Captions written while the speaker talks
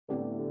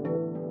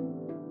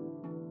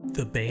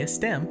The BEYA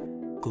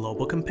STEM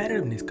Global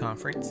Competitiveness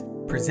Conference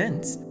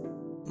presents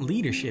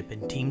Leadership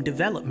and Team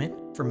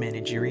Development for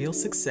Managerial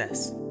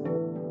Success,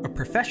 a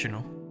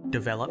professional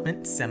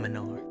development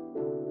seminar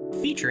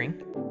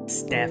featuring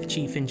Staff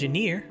Chief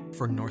Engineer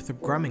for Northrop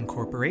Grumman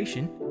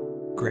Corporation,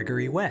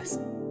 Gregory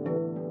West,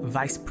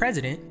 Vice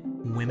President,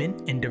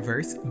 Women and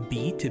Diverse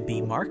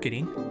B2B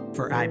Marketing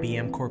for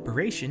IBM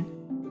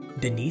Corporation,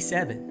 Denise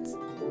Evans,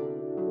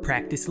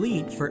 Practice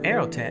Lead for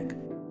Aerotek,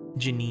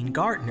 Janean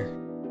Gardner,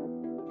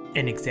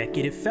 an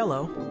Executive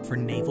Fellow for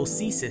Naval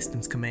Sea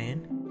Systems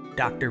Command,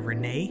 Dr.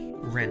 Renee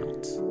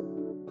Reynolds.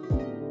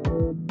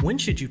 When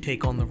should you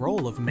take on the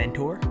role of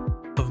mentor,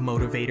 of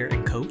motivator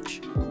and coach?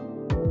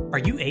 Are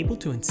you able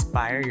to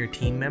inspire your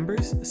team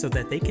members so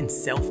that they can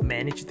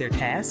self-manage their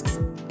tasks?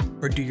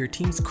 Or do your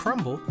teams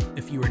crumble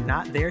if you are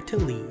not there to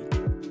lead?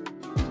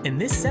 In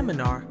this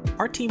seminar,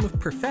 our team of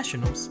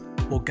professionals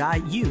will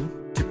guide you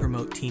to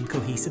promote team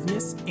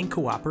cohesiveness and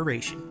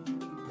cooperation.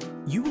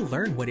 You will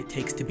learn what it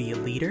takes to be a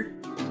leader,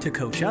 to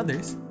coach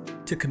others,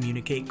 to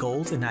communicate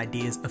goals and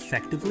ideas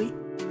effectively,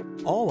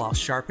 all while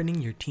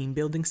sharpening your team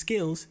building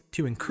skills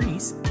to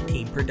increase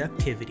team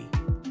productivity.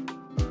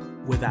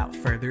 Without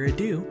further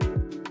ado,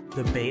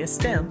 the BEYA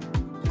STEM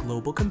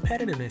Global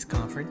Competitiveness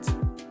Conference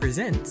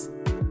presents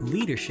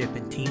Leadership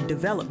and Team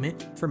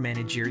Development for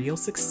Managerial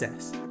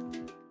Success.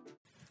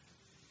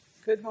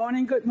 Good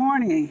morning, good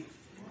morning.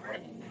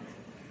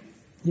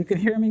 You can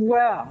hear me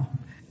well.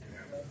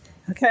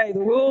 Okay, the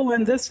rule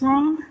in this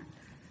room,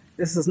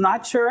 this is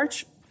not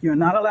church. You're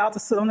not allowed to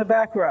sit on the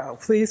back row.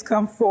 Please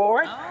come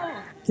forward.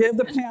 Give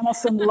the panel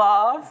some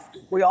love.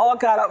 We all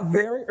got up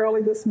very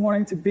early this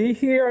morning to be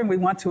here, and we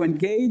want to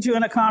engage you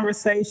in a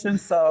conversation.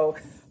 So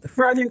the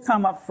further you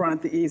come up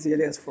front, the easier it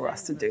is for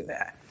us to do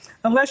that.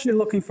 Unless you're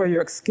looking for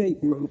your escape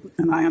route,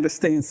 and I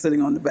understand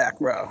sitting on the back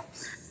row.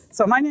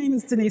 So my name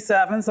is Denise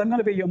Evans. I'm going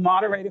to be your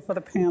moderator for the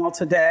panel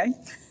today.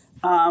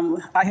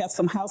 I have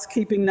some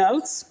housekeeping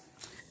notes.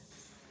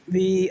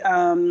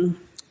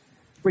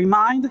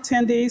 Remind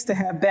attendees to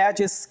have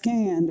badges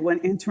scanned when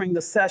entering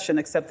the session,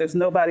 except there's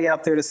nobody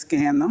out there to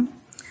scan them.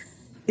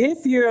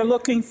 If you're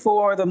looking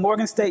for the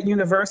Morgan State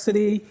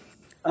University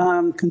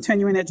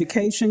continuing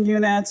education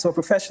units or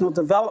professional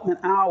development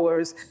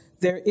hours,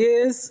 there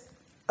is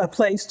a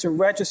place to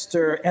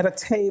register at a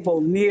table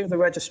near the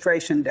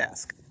registration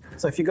desk.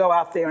 So if you go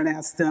out there and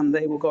ask them,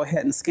 they will go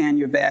ahead and scan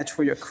your badge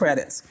for your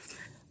credits.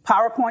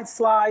 PowerPoint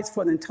slides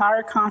for the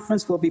entire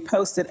conference will be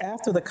posted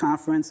after the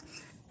conference.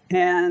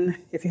 And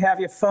if you have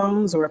your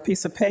phones or a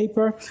piece of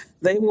paper,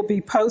 they will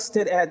be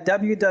posted at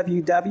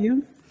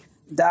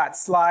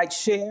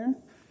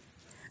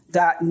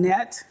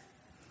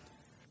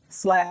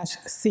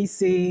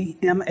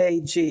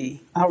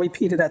www.slideshare.net/ccmag. I'll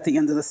repeat it at the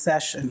end of the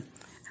session.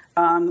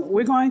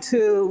 We're going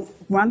to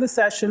run the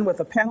session with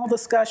a panel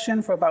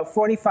discussion for about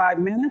 45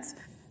 minutes.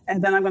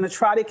 And then I'm going to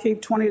try to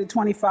keep 20 to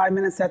 25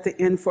 minutes at the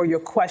end for your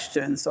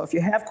questions. So if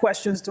you have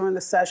questions during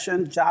the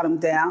session, jot them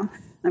down.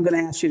 I'm going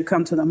to ask you to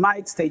come to the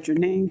mic, state your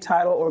name,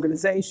 title,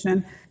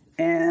 organization,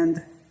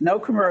 and no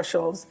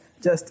commercials,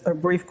 just a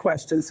brief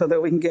question so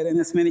that we can get in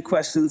as many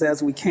questions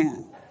as we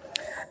can.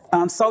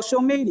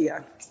 Social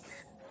media.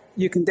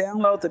 You can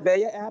download the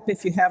BEYA app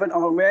if you haven't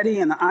already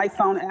in the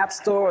iPhone App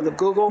Store or the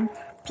Google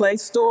Play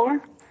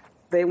Store.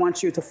 They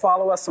want you to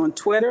follow us on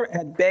Twitter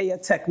at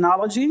BEYA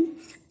Technology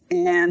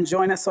and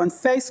join us on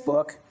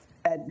Facebook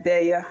at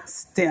BEYA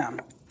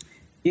STEM.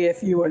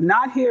 If you are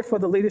not here for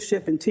the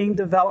Leadership and Team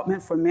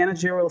Development for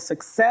Managerial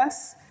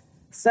Success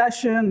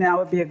session, now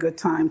would be a good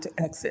time to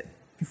exit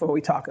before we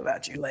talk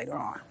about you later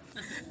on.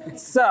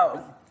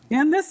 So,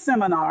 in this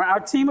seminar, our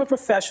team of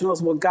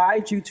professionals will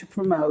guide you to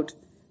promote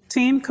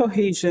team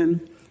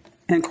cohesion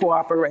and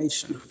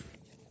cooperation.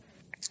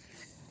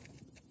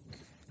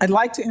 I'd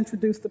like to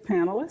introduce the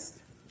panelists.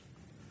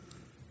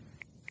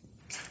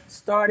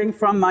 Starting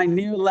from my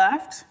near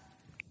left,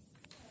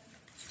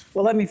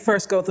 well, let me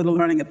first go through the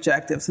learning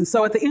objectives. And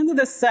so at the end of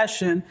this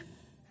session,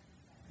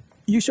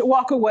 you should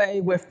walk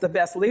away with the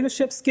best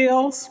leadership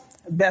skills,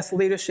 best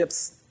leadership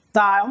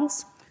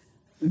styles,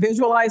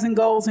 visualizing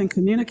goals and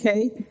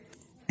communicate,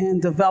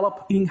 and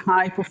developing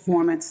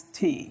high-performance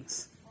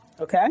teams.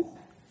 Okay?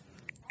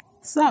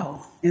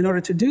 So in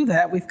order to do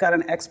that, we've got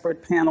an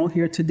expert panel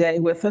here today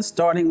with us,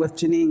 starting with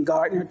Janean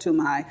Gardner to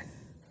my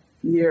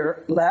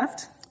near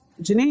left.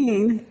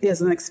 Janean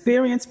is an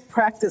experienced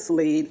practice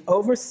lead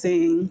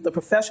overseeing the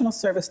professional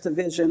service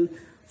division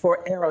for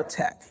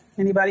Aerotek.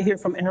 Anybody here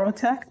from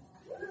Aerotek?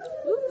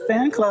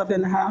 Fan club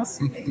in the house.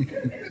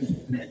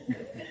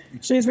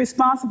 She's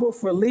responsible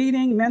for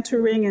leading,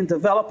 mentoring, and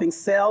developing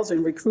sales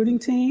and recruiting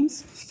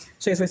teams.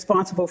 She's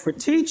responsible for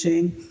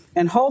teaching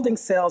and holding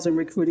sales and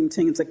recruiting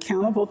teams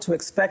accountable to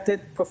expected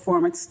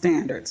performance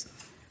standards.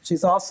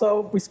 She's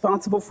also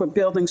responsible for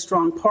building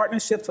strong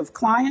partnerships with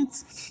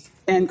clients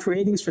and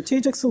creating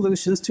strategic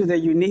solutions to their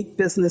unique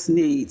business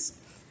needs,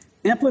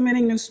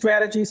 implementing new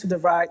strategies to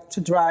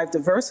drive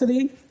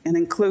diversity and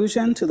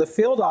inclusion to the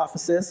field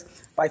offices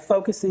by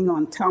focusing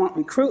on talent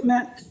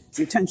recruitment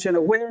retention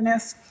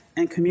awareness,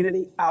 and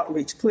community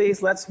outreach.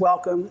 Please, let's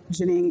welcome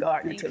Janean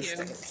Gardner to the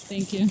stage.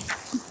 Thank you.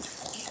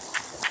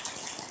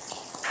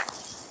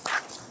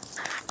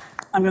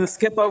 I'm going to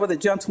skip over the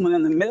gentleman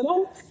in the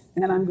middle,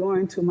 and I'm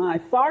going to my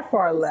far,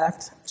 far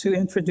left to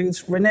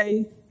introduce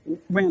Renee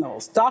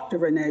Reynolds, Dr.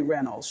 Renee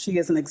Reynolds. She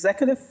is an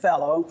executive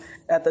fellow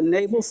at the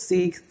Naval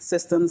Sea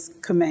Systems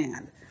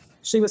Command.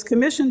 She was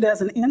commissioned as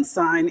an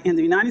ensign in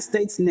the United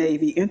States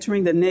Navy,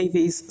 entering the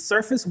Navy's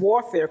surface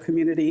warfare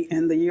community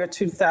in the year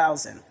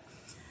 2000.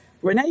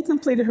 Renee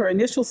completed her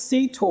initial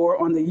sea tour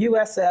on the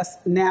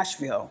USS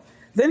Nashville,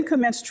 then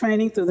commenced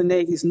training through the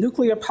Navy's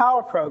nuclear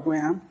power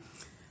program,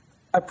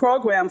 a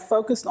program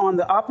focused on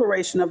the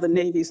operation of the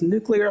Navy's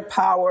nuclear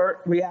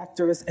power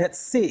reactors at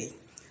sea.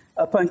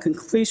 Upon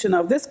completion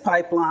of this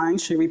pipeline,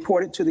 she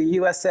reported to the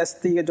USS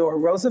Theodore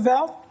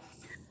Roosevelt,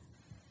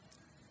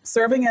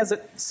 serving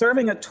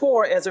a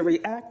tour as a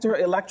reactor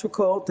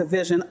electrical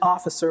division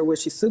officer, where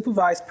she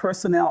supervised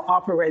personnel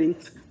operating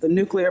the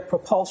nuclear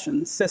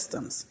propulsion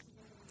systems.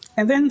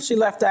 And then she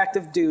left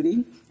active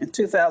duty in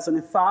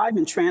 2005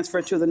 and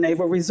transferred to the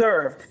Naval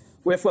Reserve,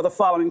 where for the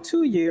following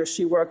 2 years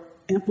she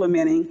worked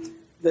implementing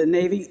the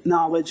Navy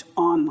Knowledge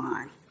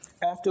Online.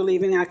 After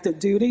leaving active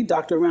duty,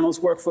 Dr. Reynolds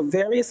worked for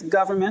various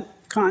government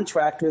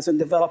contractors in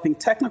developing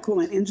technical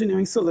and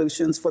engineering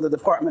solutions for the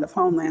Department of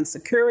Homeland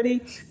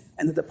Security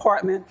and the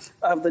Department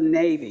of the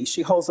Navy.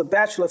 She holds a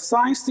Bachelor of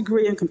Science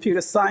degree in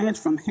Computer Science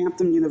from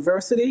Hampton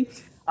University,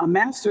 a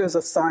Master's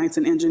of Science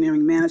in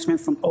Engineering Management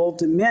from Old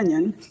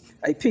Dominion,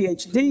 a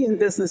PhD in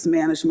Business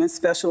Management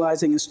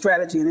specializing in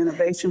Strategy and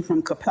Innovation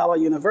from Capella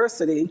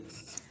University,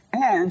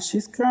 and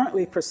she's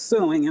currently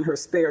pursuing in her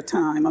spare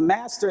time a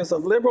Master's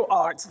of Liberal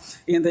Arts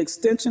in the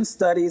Extension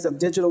Studies of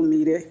Digital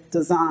Media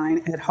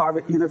Design at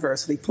Harvard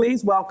University.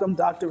 Please welcome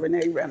Dr.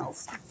 Renee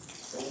Reynolds.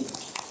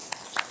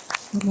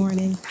 Good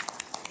morning.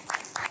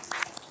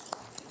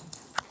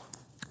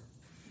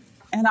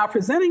 And our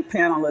presenting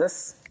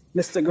panelist,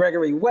 Mr.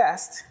 Gregory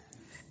West,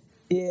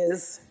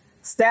 is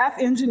Staff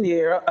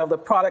Engineer of the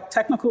Product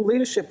Technical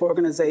Leadership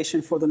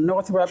Organization for the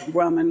Northrop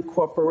Grumman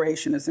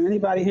Corporation. Is there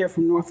anybody here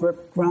from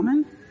Northrop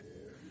Grumman?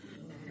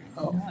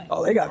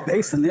 Oh, they got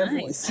bass in their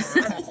voice.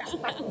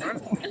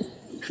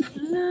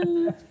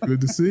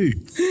 Good to see.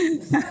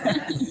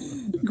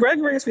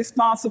 Gregory is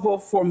responsible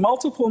for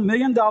multiple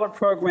million-dollar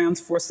programs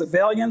for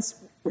surveillance,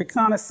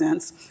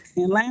 reconnaissance,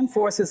 and land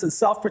forces and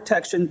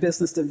self-protection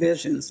business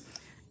divisions.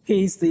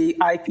 He's the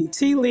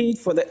IPT lead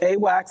for the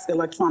AWACS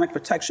Electronic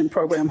Protection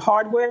Program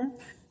hardware,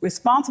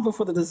 responsible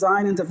for the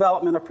design and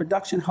development of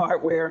production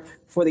hardware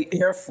for the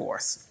Air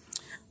Force.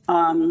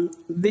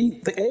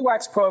 The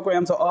AWACS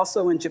programs are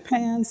also in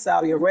Japan,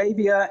 Saudi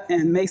Arabia,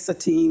 and MESA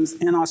teams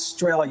in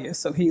Australia,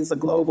 so he is a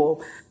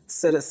global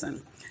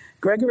citizen.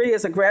 Gregory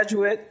is a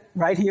graduate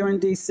right here in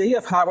DC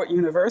of Howard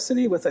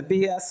University with a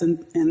BS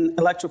in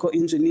electrical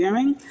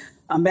engineering,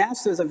 a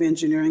Master's of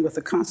Engineering with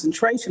a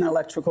concentration in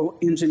electrical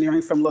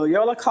engineering from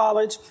Loyola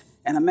College,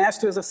 and a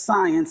Master's of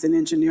Science in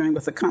Engineering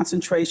with a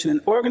concentration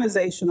in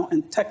organizational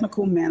and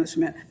technical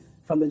management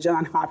from the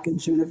Johns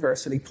Hopkins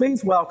University.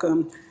 Please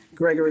welcome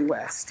Gregory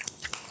West.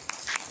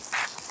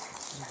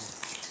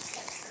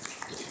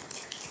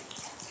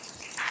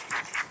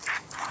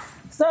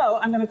 So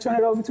I'm going to turn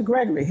it over to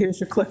Gregory. Here's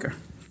your clicker.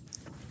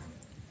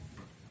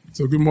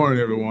 So good morning,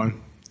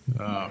 everyone.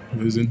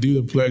 It is indeed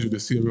a pleasure to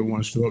see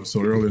everyone show up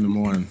so early in the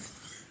morning.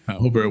 I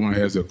hope everyone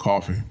has their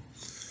coffee.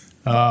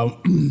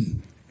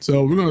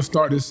 So we're going to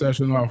start this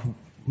session off.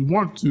 We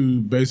want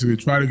to basically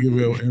try to give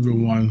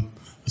everyone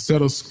a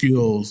set of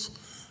skills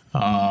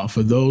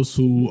for those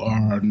who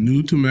are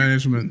new to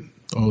management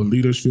or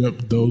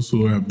leadership, those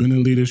who have been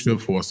in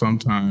leadership for some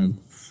time,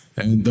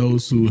 and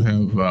those who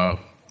have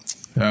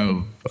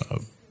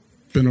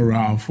been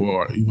around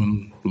for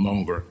even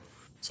longer.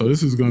 So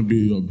this is going to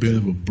be a bit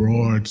of a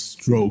broad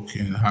stroke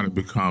in how to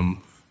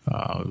become,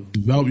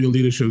 develop your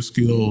leadership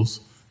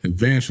skills,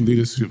 advance your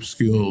leadership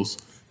skills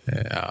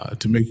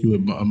to make you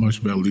a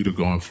much better leader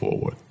going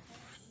forward.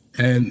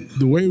 And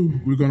the way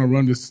we're going to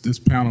run this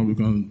panel, we're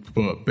going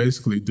to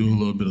basically do a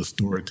little bit of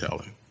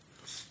storytelling.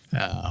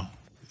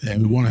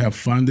 And we want to have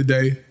fun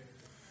today.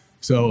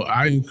 So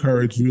I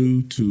encourage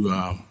you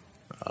to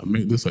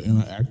make this an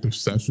interactive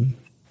session.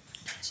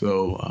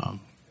 So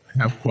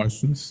have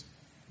questions.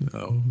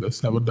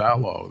 Let's have a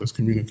dialogue. Let's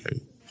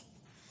communicate.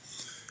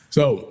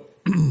 So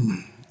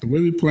the way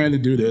we plan to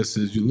do this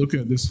is you look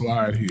at this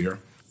slide here,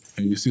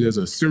 and you see there's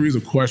a series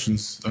of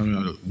questions,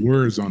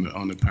 words on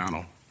the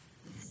panel.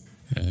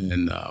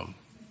 And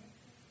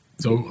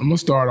so I'm going to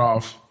start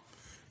off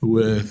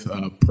with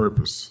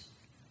purpose.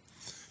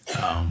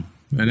 And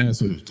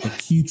that's a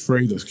key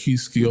trait, a key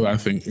skill I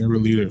think every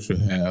leader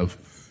should have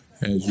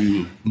as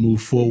you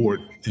move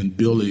forward in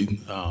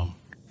building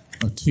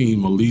a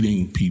team of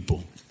leading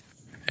people.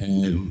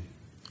 And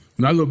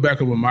when I look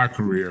back over my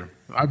career,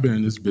 I've been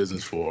in this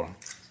business for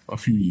a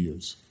few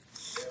years.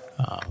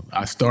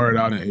 I started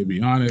out in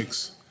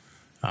avionics.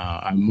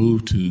 I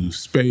moved to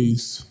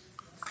space.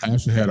 I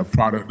actually had a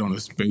product on a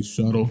space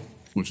shuttle,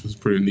 which was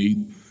pretty neat.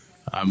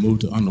 I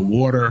moved to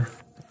underwater.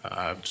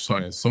 So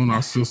I had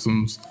sonar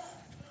systems,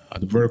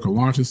 the vertical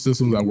launching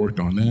systems, I worked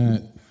on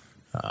that.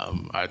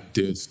 I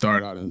did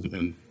start out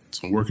in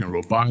some work in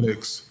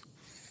robotics,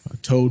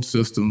 towed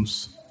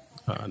systems,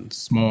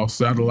 small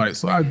satellites.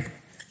 So I've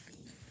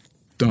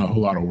done a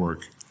whole lot of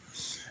work.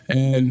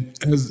 And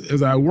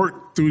as I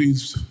worked through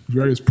these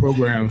various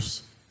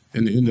programs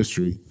in the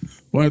industry,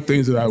 one of the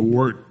things that I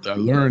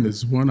learned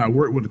is when I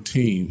worked with a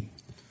team,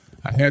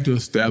 I had to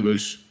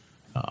establish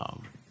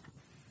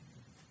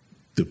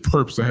the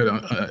purpose. I had to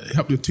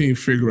help the team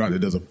figure out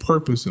that there's a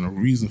purpose and a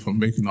reason for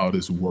making all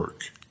this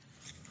work.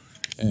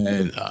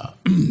 And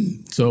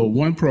so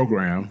one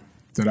program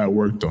that I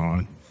worked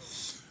on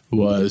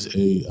was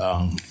a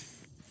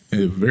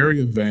very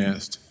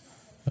advanced,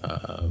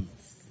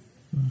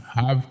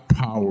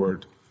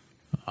 high-powered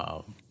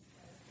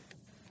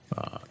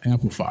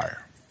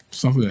amplifier,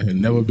 something that had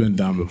never been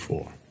done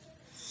before.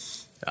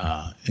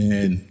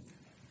 And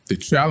the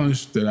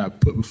challenge that I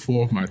put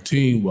before my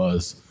team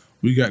was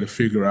we got to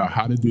figure out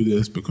how to do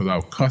this because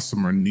our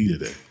customer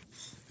needed it.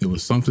 It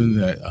was something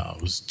that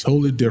was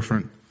totally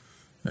different,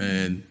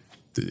 and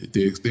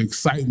the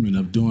excitement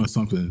of doing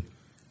something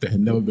that had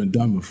never been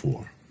done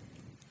before,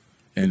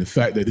 and the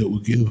fact that it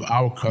would give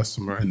our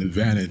customer an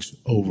advantage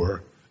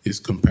over its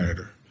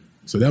competitor.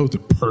 So that was the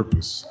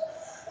purpose.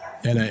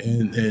 And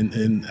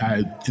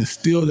I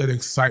instilled that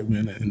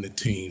excitement in the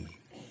team.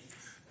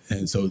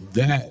 And so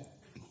that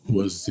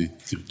was the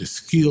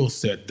skill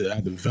set that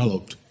I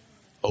developed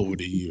over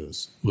the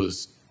years,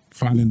 was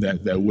finding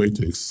that way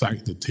to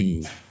excite the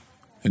team.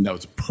 And that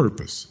was the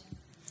purpose.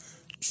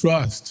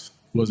 Trust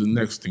was the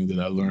next thing that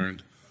I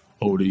learned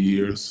over the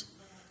years.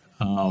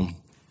 And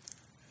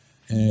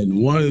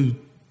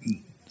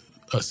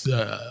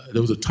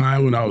there was a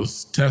time when I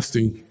was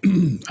testing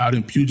out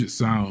in Puget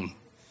Sound.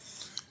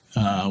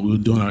 We were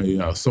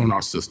doing a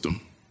sonar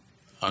system,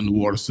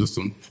 underwater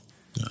system,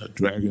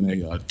 dragging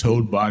a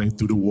towed body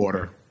through the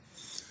water.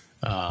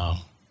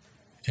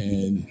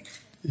 And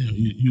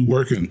you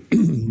working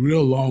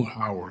real long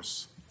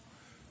hours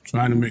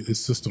trying to make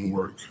this system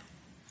work.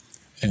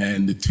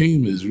 And the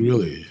team is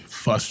really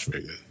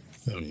frustrated.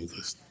 I mean,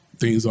 'cause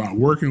things aren't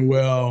working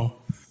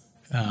well.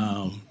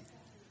 And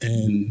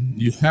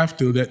you have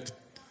to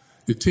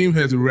the team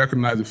has to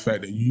recognize the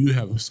fact that you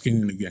have a skin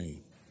in the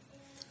game.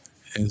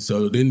 And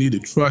so they need to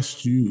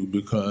trust you,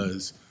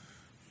 because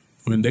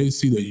when they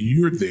see that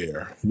you're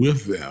there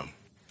with them,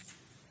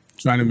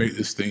 trying to make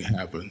this thing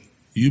happen,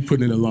 you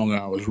put in the long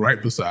hours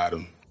right beside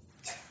them,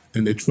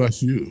 then they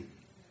trust you.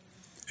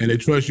 And they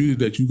trust you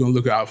that you're gonna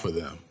look out for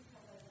them.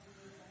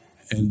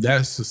 And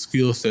that's the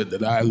skill set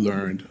that I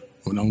learned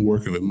when I'm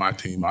working with my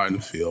team out in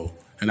the field,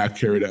 and I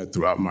carry that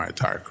throughout my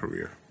entire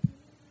career.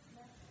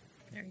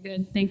 Very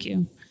good, thank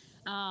you.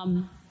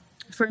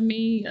 For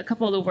me, a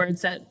couple of the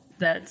words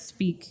that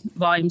speak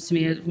volumes to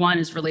me, one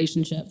is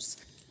relationships.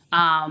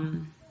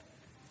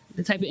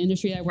 The type of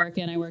industry I work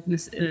in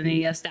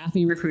a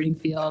staffing recruiting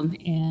field,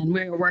 and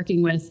we're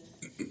working with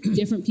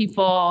different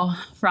people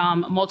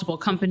from multiple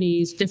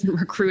companies, different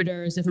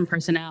recruiters, different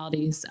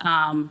personalities.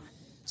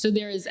 So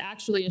there is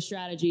actually a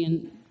strategy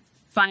in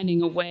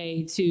finding a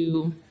way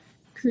to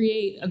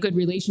create a good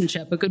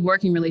relationship, a good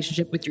working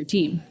relationship with your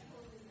team.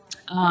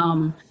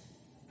 And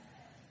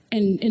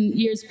in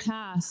years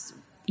past,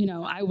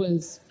 I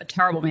was a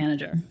terrible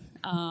manager.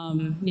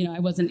 I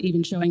wasn't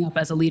even showing up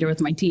as a leader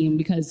with my team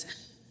because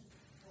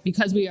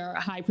we are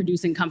a high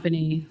producing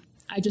company.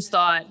 I just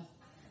thought,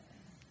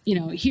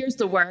 here's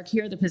the work,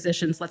 here are the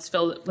positions, let's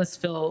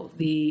fill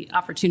the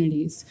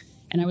opportunities.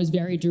 And I was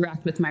very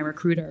direct with my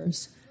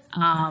recruiters.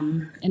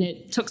 And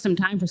it took some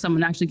time for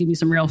someone to actually give me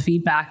some real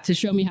feedback to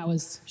show me how I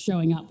was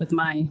showing up with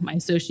my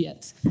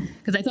associates.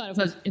 Because I thought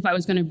if I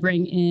was going to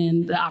bring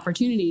in the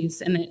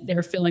opportunities and that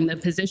they're filling the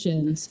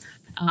positions,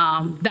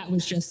 that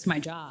was just my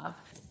job.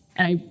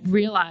 And I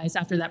realized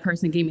after that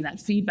person gave me that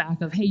feedback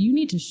of, hey, you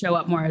need to show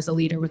up more as a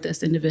leader with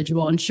this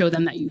individual and show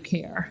them that you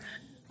care.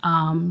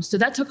 So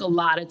that took a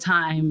lot of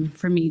time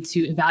for me to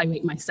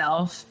evaluate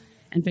myself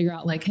and figure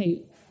out, like, hey,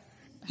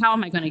 how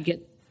am I going to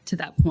get to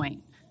that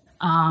point?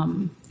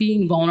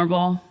 Being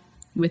vulnerable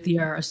with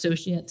your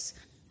associates,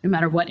 no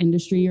matter what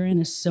industry you're in,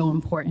 is so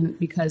important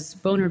because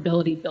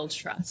vulnerability builds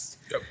trust.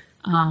 Yep.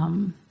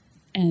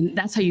 And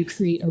that's how you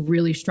create a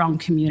really strong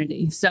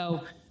community.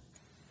 So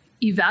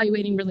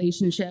evaluating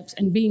relationships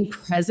and being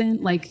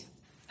present, like,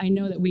 I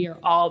know that we are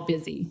all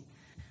busy.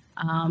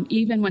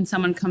 Even when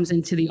someone comes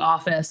into the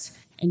office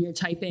and you're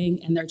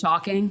typing and they're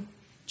talking,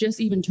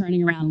 just even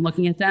turning around and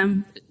looking at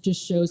them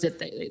just shows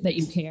that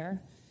you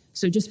care.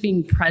 So just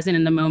being present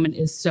in the moment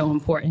is so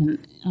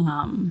important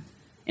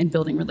in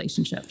building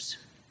relationships.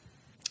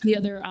 The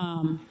other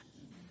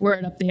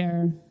word up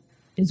there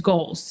is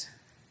goals.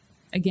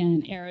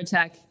 Again,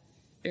 Aerotek,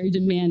 very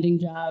demanding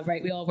job,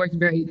 right? We all work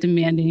very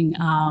demanding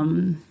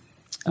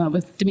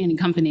with demanding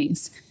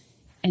companies.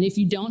 And if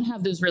you don't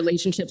have those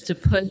relationships to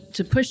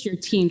push your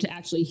team to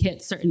actually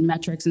hit certain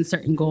metrics and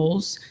certain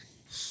goals,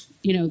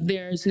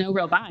 there's no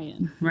real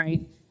buy-in,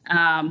 right?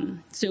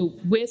 So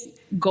with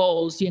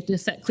goals, you have to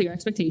set clear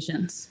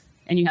expectations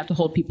and you have to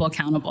hold people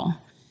accountable.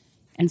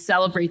 and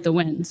celebrate the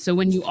wins. So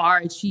when you are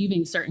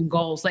achieving certain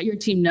goals, let your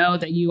team know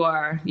that you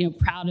are,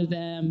 proud of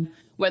them,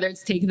 whether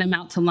it's taking them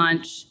out to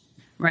lunch,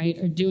 right,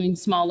 or doing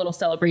small little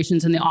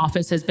celebrations in the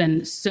office has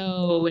been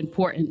so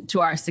important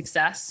to our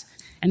success.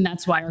 And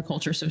that's why our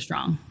culture is so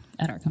strong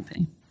at our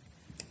company.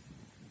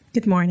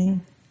 Good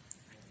morning.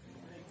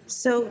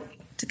 So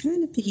to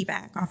kind of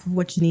piggyback off of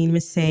what Janean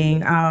was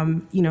saying,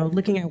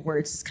 looking at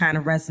words kind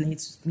of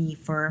resonates with me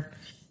for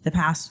the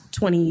past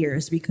 20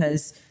 years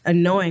because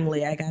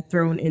unknowingly I got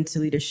thrown into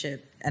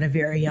leadership at a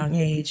very young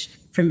age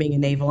from being a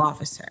naval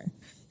officer.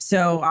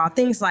 So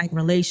things like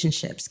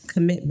relationships,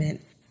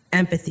 commitment,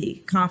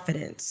 empathy,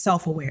 confidence,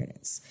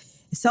 self-awareness.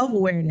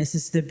 Self-awareness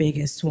is the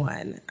biggest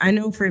one. I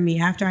know for me,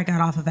 after I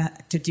got off of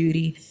active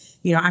duty,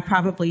 I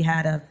probably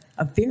had a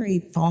very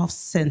false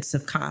sense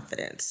of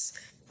confidence.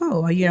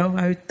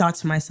 I thought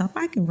to myself,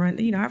 I can run,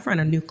 I've run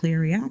a nuclear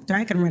reactor.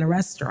 I can run a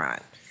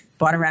restaurant,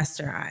 bought a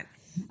restaurant.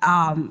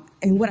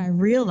 And what I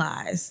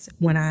realized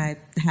when I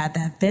had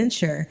that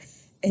venture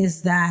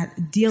is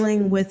that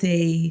dealing with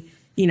a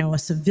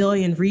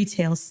civilian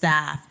retail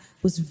staff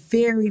was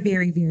very,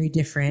 very, very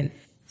different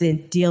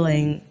than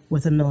dealing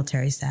with a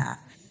military staff.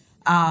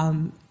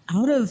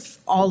 Out of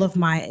all of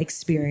my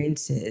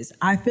experiences,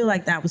 I feel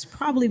like that was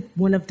probably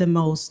one of the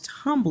most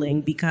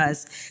humbling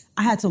because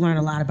I had to learn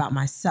a lot about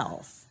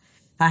myself.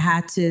 I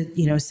had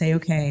to, say,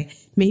 okay,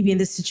 maybe in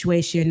this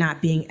situation, you're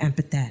not being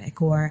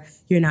empathetic or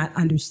you're not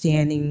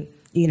understanding,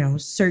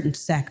 certain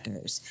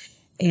sectors.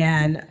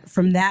 And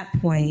from that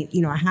point,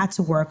 I had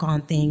to work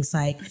on things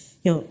like,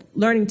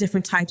 learning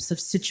different types of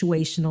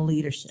situational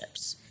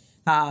leaderships,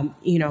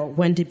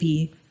 when to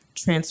be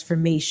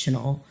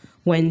transformational,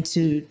 when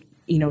to,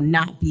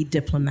 not be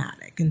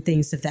diplomatic and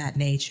things of that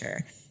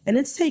nature. And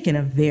it's taken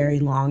a very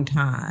long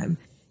time.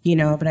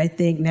 But I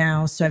think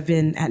now, so I've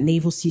been at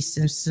Naval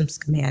Systems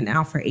Command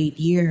now for 8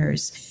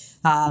 years.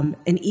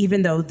 And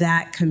even though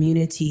that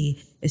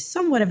community is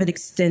somewhat of an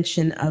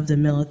extension of the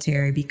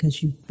military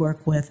because you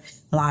work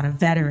with a lot of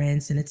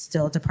veterans and it's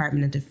still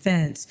Department of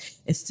Defense,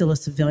 it's still a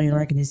civilian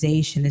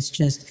organization. It's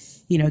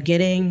just,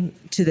 getting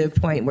to the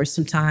point where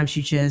sometimes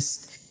you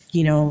just,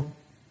 you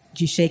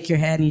shake your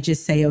head and you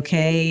just say,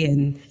 okay,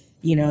 and,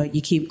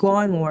 you keep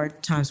going, or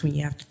times when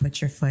you have to put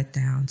your foot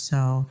down.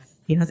 So,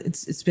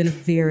 it's been a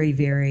very,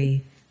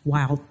 very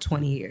wild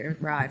 20-year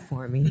ride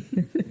for me.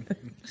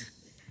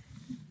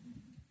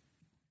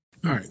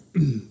 All right,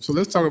 so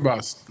let's talk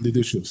about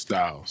leadership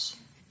styles.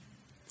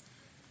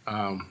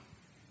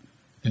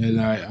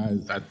 And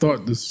I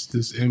thought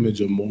this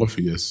image of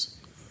Morpheus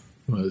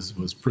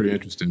was pretty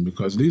interesting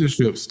because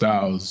leadership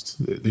styles,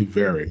 they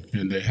vary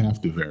and they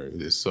have to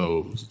vary.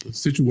 So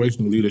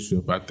situational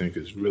leadership, I think,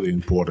 is really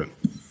important.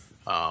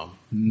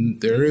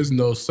 There is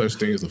no such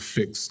thing as a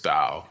fixed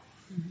style.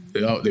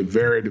 They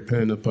vary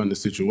depending upon the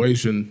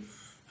situation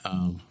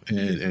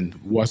and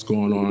what's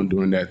going on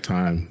during that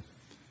time.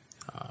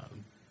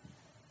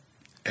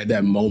 At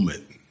that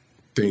moment,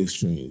 things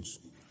change.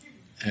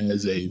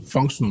 As a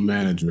functional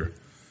manager,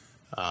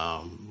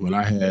 when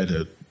I had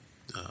to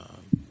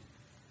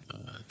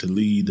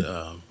lead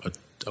a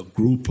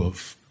group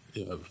of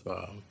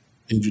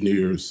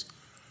engineers,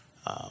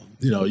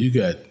 you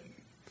get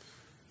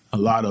a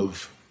lot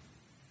of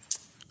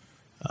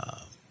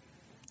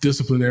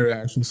disciplinary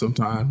action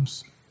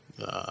sometimes,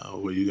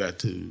 where you got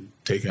to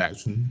take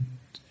action.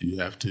 You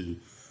have to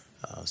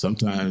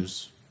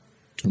sometimes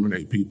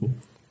terminate people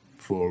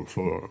for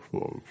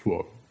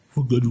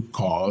good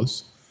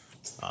cause.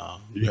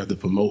 You have to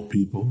promote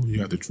people.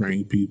 You have to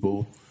train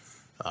people,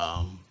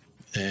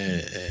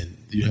 and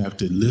you have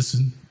to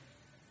listen.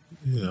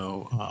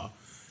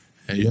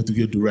 And you have to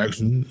give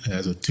direction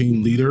as a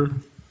team leader.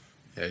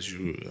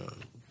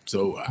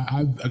 So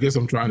I guess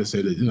I'm trying to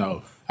say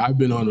that I've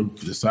been on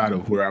the side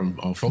of where I'm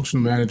a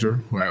functional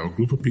manager, where I have a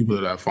group of people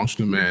that I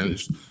functionally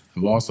manage.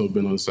 I've also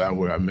been on the side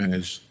where I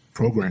manage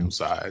program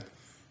side,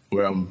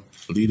 where I'm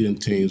leading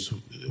teams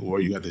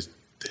where you got to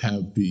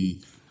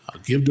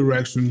give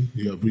direction.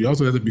 You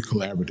also have to be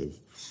collaborative.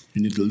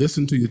 You need to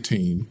listen to your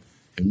team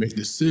and make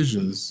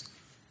decisions,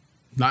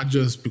 not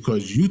just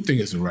because you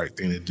think it's the right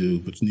thing to do,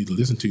 but you need to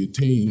listen to your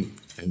team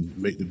and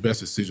make the best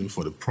decision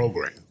for the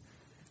program.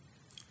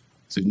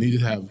 So you need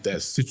to have that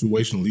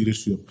situational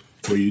leadership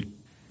where you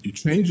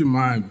change your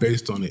mind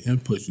based on the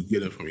inputs you're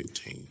getting from your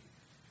team.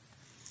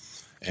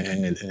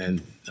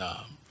 And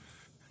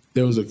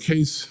there was a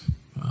case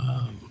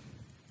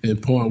in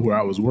point where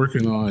I was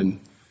working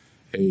on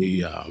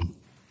a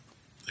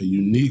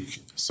unique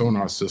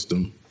sonar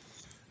system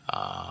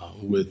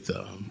with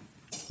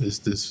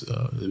this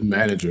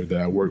manager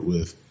that I worked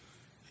with.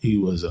 He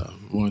was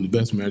one of the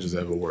best managers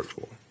I ever worked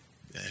for.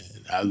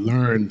 And I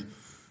learned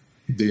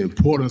the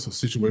importance of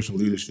situational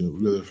leadership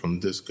really from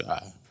this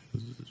guy.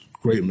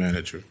 Great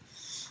manager.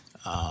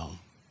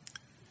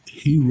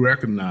 He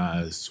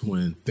recognized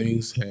when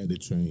things had to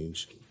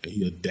change and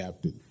he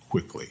adapted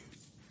quickly,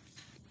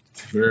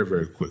 very,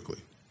 very quickly.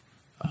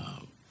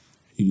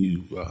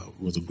 He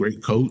was a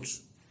great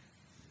coach.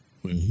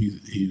 When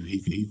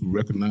he could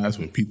recognize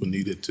when people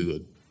needed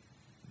to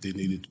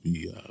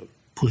be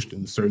pushed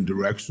in a certain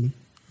direction.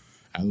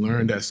 I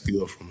learned that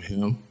skill from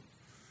him.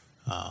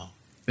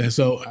 And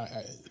so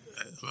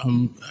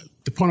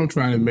the point I'm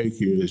trying to make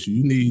here is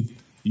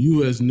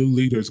you as new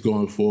leaders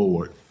going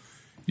forward,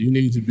 you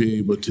need to be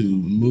able to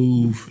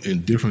move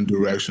in different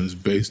directions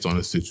based on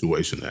the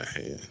situation at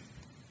hand.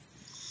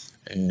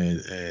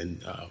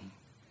 And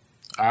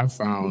I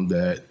found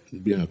that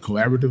being a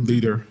collaborative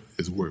leader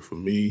has worked for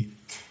me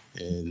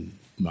in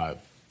my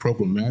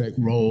programmatic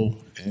role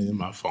and in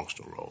my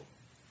functional role.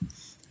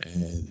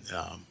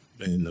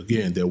 And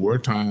again, there were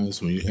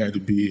times when you had to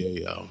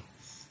be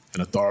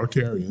an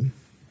authoritarian.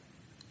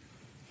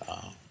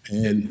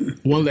 And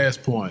one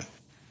last point,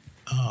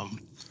 I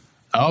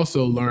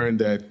also learned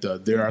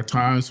that there are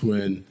times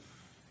when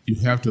you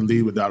have to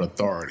lead without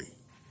authority.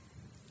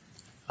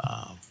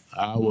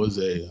 I was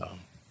a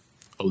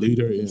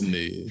leader in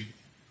the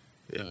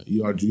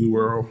ERG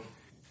world.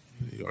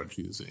 ERG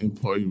is an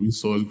employee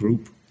resource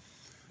group.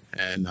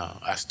 And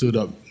I stood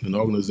up an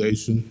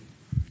organization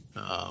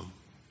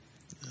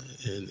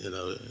in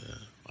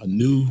a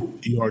new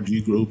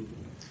ERG group,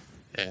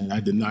 and I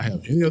did not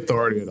have any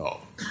authority at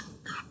all.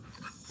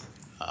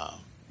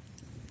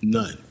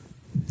 None.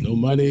 No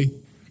money,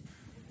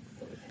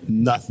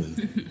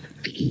 nothing.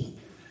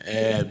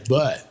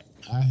 But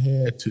I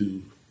had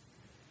to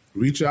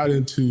reach out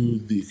into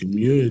the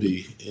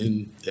community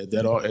at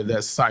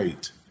that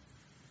site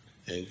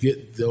and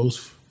get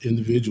those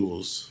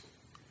individuals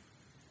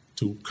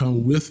to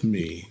come with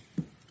me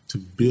to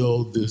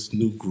build this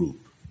new group.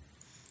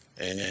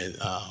 And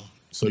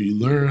so you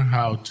learn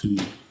how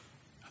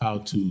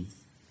to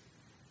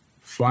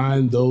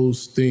find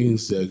those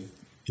things that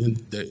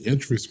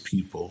interest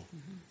people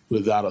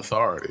without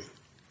authority.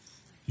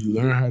 You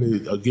learn how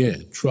to,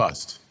 again,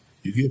 trust.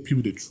 You get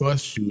people to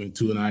trust you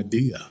into an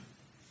idea.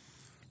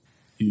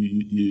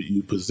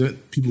 You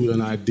present people with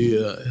an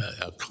idea,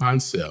 a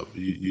concept.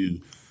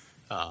 You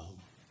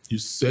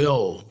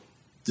sell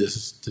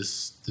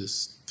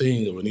this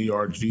thing of an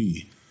ERG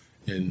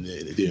and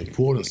the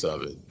importance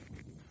of it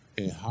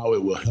and how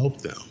it will help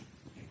them.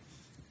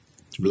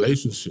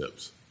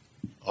 Relationships,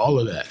 all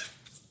of that.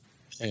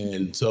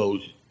 And so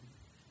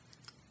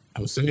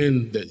I'm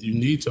saying that you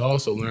need to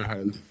also learn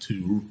how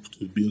to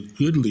be a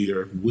good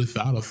leader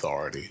without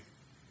authority,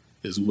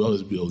 as well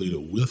as be a leader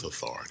with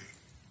authority.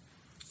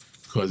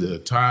 Because there are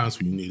times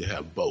when you need to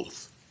have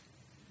both.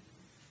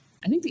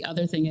 I think the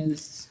other thing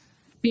is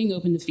being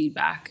open to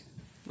feedback,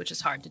 which is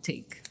hard to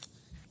take.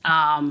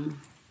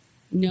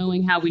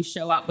 Knowing how we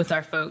show up with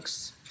our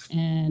folks,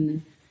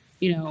 and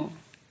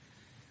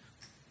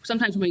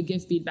sometimes when we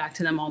give feedback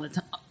to them all the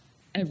time,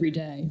 every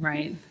day,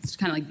 right? It's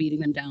kind of like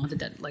beating them down with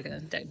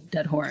a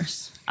dead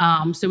horse.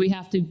 So we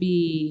have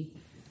to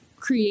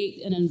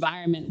create an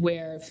environment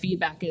where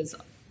feedback is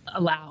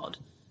allowed,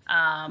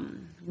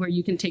 where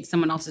you can take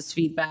someone else's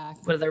feedback,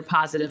 whether they're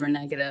positive or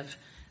negative,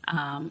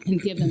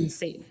 and give them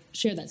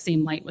share that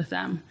same light with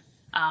them.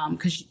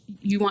 Because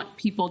you want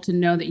people to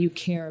know that you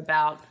care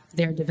about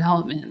their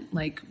development,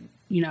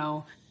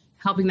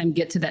 helping them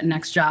get to that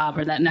next job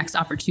or that next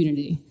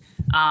opportunity.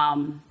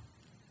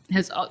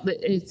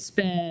 It's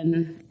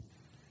been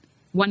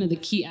one of the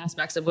key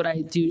aspects of what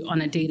I do on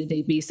a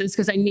day-to-day basis,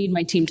 because I need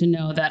my team to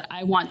know that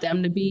I want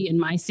them to be in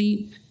my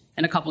seat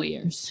in a couple of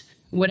years,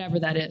 whatever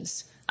that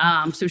is.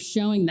 So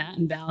showing that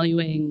and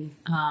valuing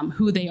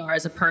who they are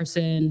as a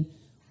person,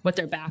 what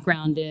their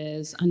background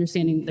is,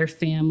 understanding their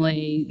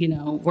family,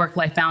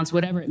 work-life balance,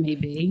 whatever it may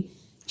be,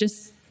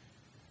 just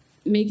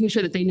making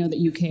sure that they know that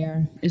you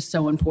care is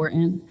so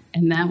important,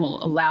 and that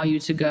will allow you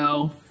to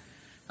go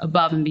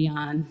above and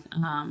beyond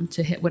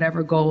to hit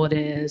whatever goal it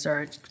is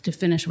or to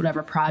finish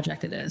whatever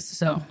project it is.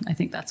 So I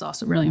think that's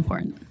also really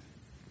important.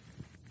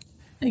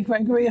 Hey,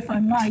 Gregory, if I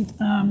might,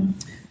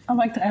 I'd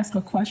like to ask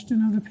a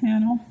question of the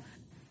panel.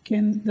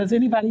 Does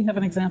anybody have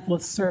an example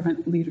of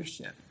servant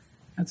leadership?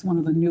 That's one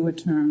of the newer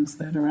terms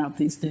that are out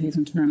these days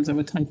in terms of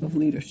a type of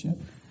leadership.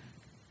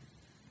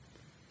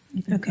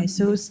 Okay,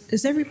 so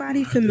is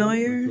everybody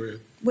familiar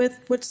with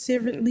what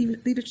servant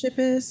leadership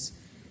is?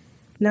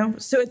 No?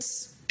 So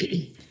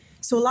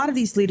a lot of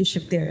these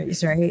leadership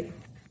theories, right?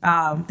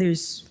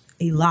 There's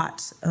a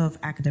lot of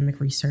academic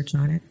research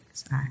on it.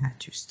 I had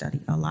to study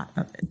a lot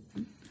of it,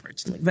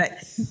 unfortunately. But,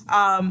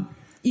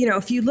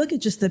 if you look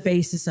at just the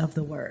basis of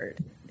the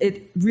word,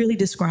 it really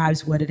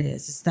describes what it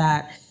is. It's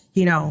that,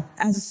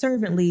 as a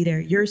servant leader,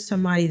 you're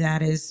somebody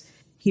that is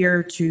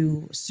here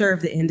to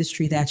serve the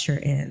industry that you're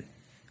in,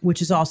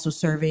 which is also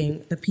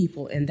serving the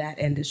people in that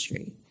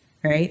industry,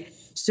 right?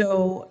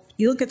 So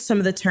you look at some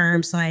of the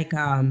terms like,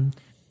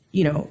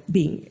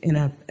 being in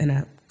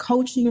a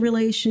coaching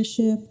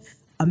relationship,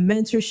 a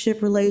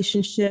mentorship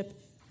relationship,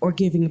 or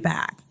giving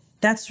back.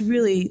 That's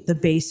really the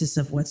basis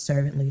of what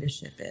servant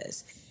leadership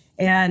is.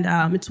 And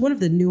it's one of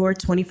the newer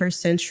 21st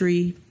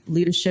century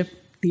leadership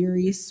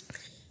theories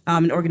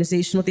and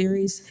organizational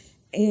theories.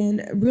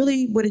 And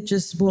really what it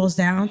just boils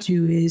down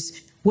to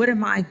is, what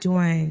am I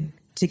doing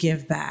to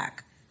give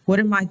back? What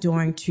am I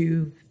doing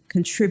to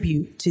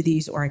contribute to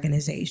these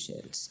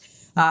organizations?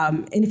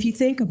 And if you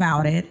think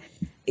about it,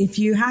 if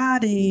you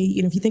had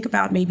if you think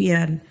about maybe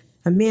a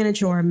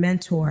manager or a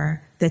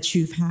mentor that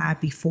you've had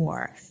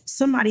before,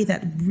 somebody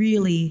that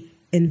really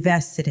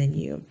invested in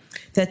you,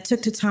 that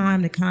took the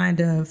time to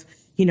kind of,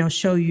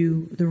 show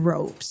you the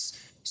ropes.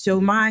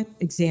 So my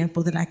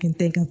example that I can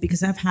think of,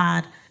 because I've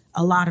had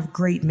a lot of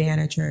great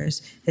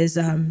managers, is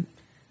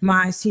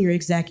my senior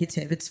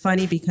executive. It's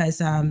funny because,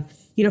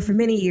 for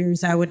many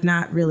years, I would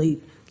not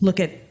really look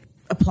at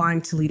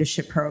applying to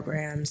leadership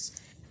programs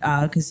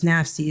because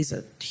NAVC is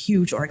a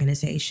huge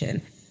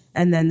organization.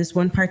 And then this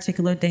one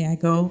particular day, I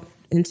go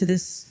into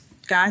this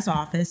guy's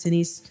office and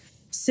he's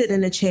sitting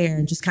in a chair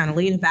and just kind of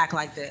leaning back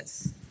like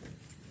this.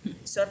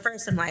 So at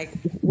first I'm like,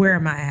 where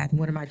am I at and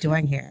what am I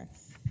doing here?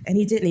 And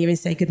he didn't even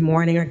say good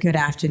morning or good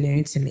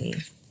afternoon to me.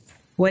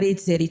 What he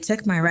did, he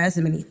took my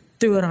resume and he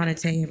threw it on a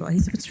table. He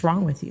said, what's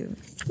wrong with you?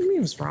 What do you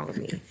mean what's wrong with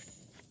me?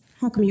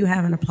 How come you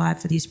haven't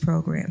applied for these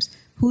programs?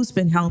 Who's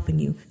been helping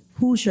you?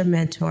 Who's your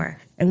mentor?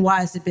 And why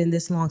has it been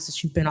this long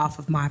since you've been off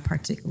of my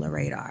particular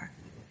radar?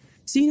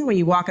 So, when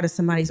you walk into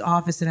somebody's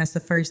office and that's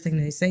the first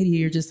thing they say to you,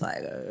 you're just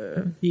like,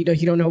 you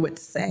don't know what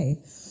to say.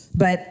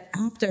 But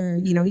after,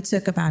 he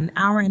took about an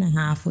hour and a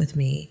half with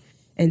me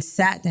and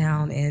sat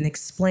down and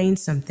explained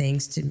some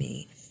things to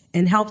me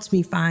and helped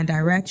me find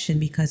direction,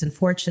 because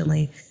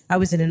unfortunately I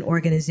was in an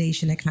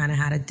organization that kind of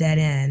had a dead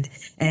end,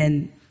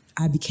 and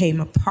I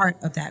became a part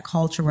of that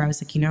culture where I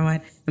was like, you know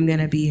what, I'm going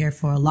to be here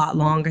for a lot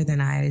longer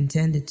than I had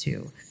intended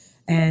to.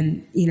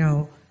 And,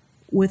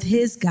 with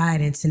his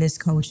guidance and his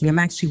coaching, I'm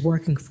actually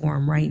working for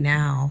him right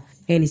now,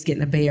 and he's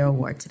getting a BEYA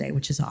award today,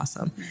 which is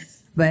awesome.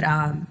 But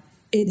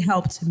it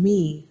helped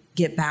me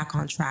get back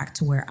on track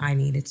to where I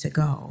needed to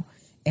go.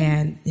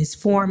 And his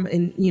form,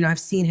 and I've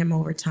seen him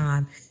over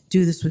time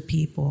do this with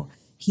people.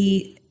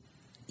 He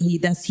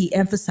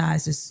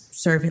emphasizes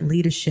servant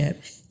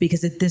leadership,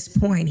 because at this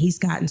point he's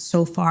gotten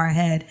so far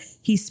ahead.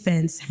 He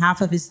spends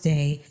half of his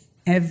day,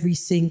 every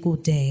single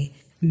day,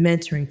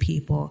 mentoring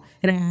people.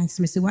 And I asked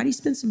him, I said, why do you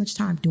spend so much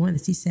time doing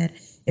this? He said,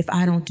 if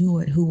I don't do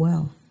it, who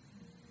will?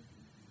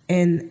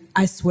 And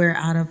I swear,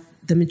 out of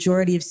the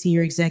majority of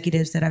senior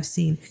executives that I've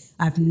seen,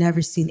 I've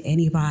never seen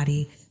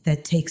anybody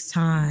that takes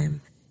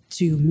time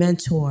to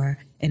mentor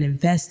and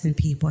invest in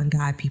people and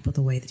guide people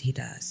the way that he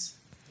does.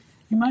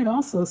 You might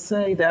also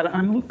say that,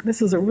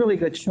 this is a really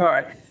good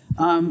chart,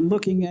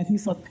 looking at,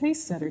 he's a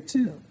pace setter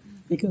too,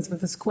 because of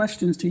his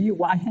questions to you,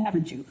 why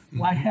haven't you?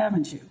 Why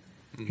haven't you?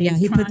 Yeah,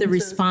 he put the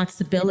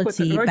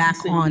responsibility back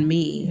on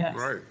me. Yes.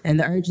 Right. And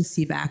the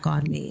urgency back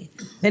on me.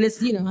 And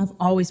it's, I've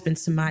always been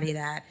somebody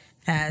that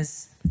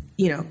has,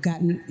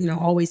 gotten,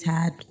 always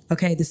had,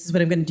 okay, this is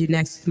what I'm going to do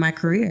next with my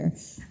career.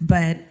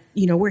 But,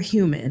 we're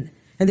human.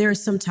 And there are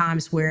some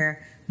times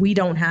where we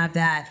don't have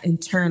that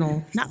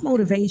internal, not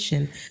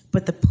motivation,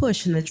 but the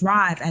push and the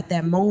drive at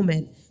that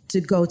moment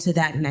to go to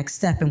that next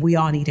step. And we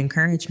all need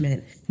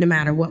encouragement, no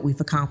matter what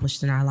we've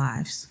accomplished in our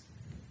lives.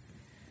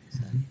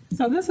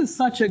 So this is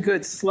such a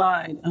good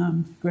slide,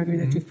 Gregory,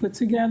 that you've put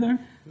together.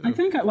 Yeah. I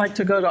think I'd like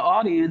to go to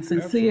audience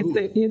and see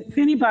if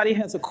anybody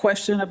has a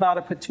question about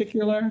a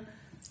particular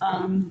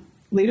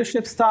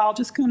leadership style.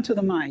 Just come to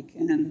the mic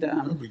and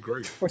that'd be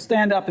great. Or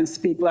stand up and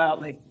speak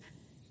loudly.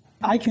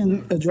 I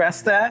can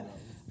address that.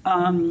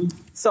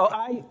 So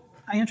I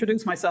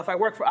introduced myself. I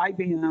work for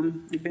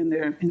IBM. I've been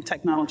there in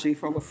technology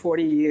for over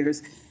 40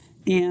 years.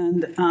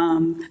 And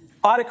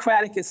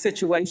autocratic is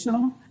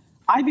situational.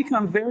 I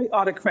become very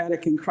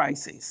autocratic in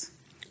crises.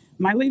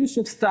 My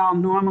leadership style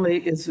normally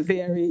is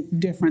very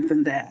different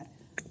than that.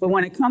 But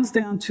when it comes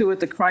down to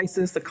it, the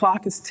crisis, the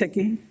clock is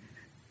ticking,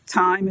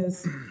 time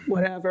is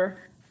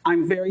whatever,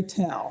 I'm very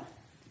tell.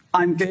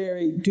 I'm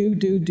very do.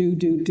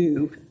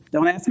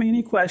 Don't ask me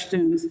any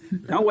questions.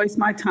 Don't waste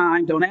my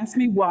time. Don't ask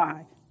me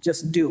why.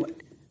 Just do it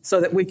so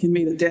that we can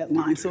meet a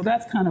deadline. So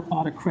that's kind of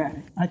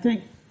autocratic. I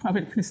think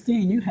probably,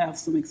 Christine, you have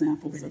some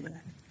examples of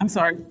that. I'm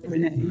sorry,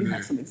 Renee, you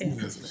have some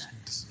examples of that.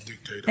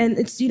 And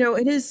it's,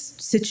 it is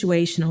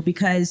situational,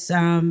 because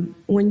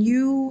when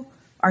you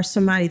are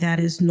somebody that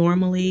is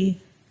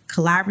normally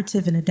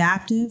collaborative and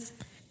adaptive,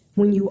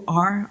 when you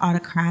are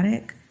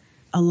autocratic,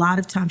 a lot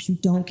of times you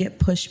don't get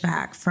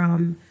pushback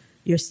from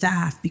your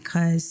staff,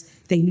 because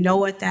they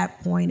know at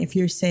that point, if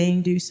you're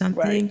saying do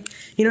something,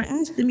 right.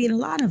 A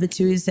lot of it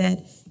too is that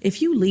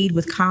if you lead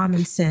with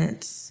common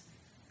sense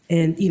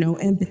and,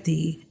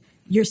 empathy,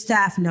 your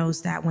staff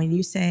knows that when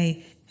you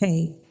say,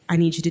 hey, I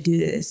need you to do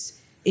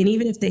this. And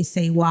even if they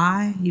say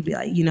why, you'd be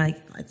like,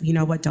 you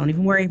know what, don't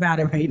even worry about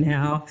it right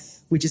now.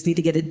 We just need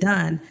to get it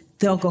done.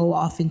 They'll go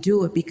off and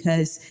do it,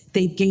 because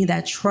they've gained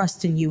that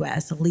trust in you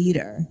as a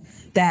leader,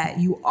 that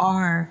you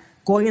are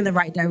going in the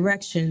right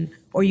direction,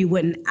 or you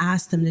wouldn't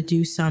ask them to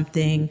do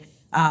something,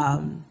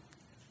 or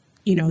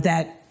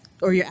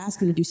you're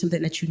asking them to do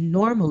something that you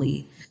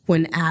normally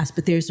wouldn't ask,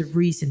 but there's a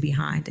reason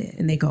behind it,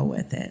 and they go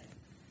with it.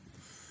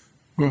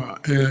 Well,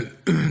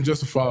 and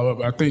just to follow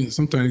up, I think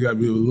sometimes you got to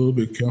be a little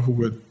bit careful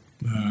with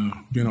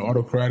being an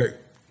autocratic,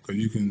 because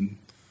you can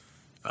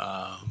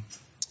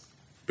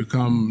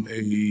become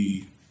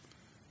a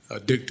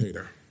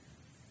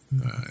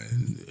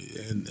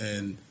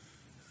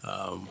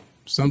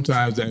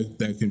sometimes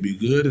that can be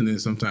good, and then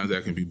sometimes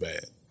that can be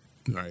bad,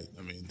 right?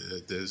 I mean,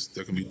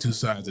 there can be two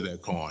sides of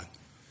that coin.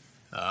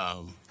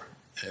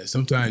 And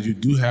sometimes you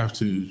do have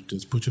to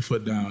just put your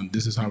foot down.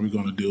 This is how we're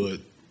going to do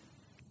it.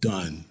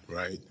 Done,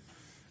 right?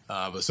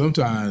 But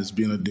sometimes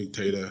being a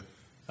dictator,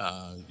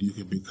 you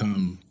can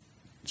become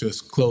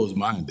just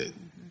closed-minded,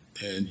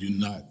 and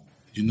you're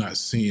not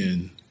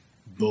seeing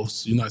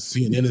both. You're not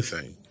seeing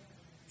anything.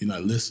 You're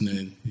not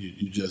listening.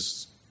 You're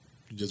just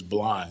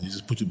blind. You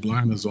just put your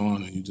blinders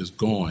on and you're just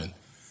going,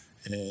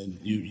 and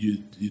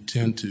you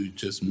tend to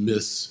just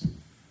miss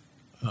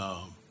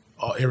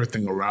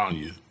everything around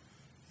you,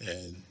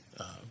 and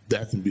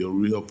that can be a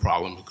real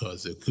problem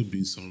because there could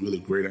be some really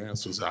great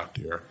answers out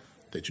there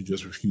that you're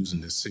just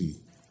refusing to see.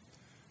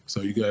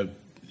 So you got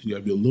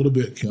to be a little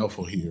bit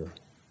careful here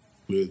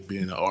with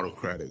being an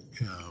autocratic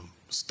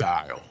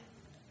style,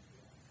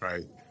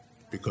 right?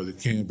 Because it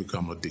can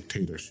become a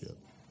dictatorship.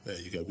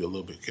 You got to be a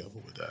little bit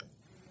careful with that.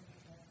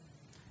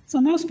 So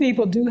most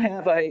people do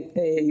have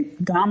a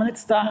dominant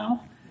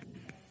style,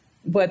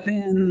 but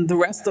then the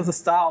rest of the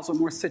styles are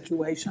more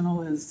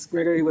situational, as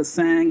Gregory was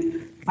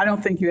saying. I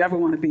don't think you ever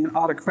want to be an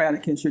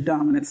autocratic as your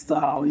dominant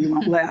style. You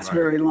won't last right.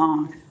 very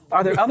long.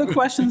 Are there other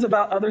questions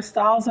about other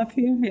styles up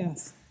here?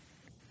 Yes.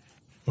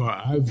 Well,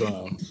 I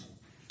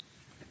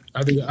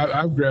think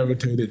I've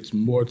gravitated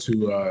more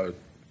to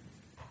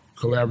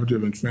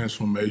collaborative and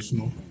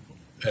transformational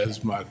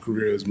as my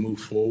career has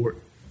moved forward.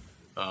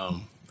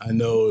 I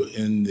know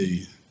in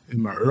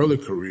my early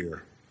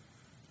career,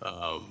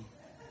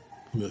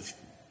 with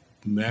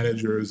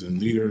managers and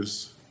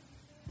leaders,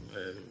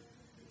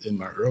 in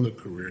my early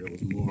career, it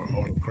was more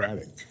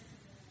autocratic.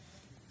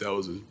 That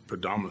was a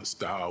predominant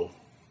style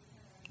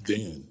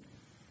then.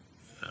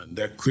 And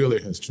that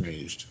clearly has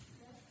changed.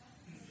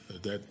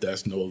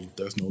 That's no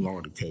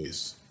longer the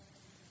case.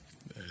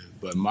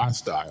 But my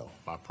style,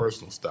 my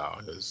personal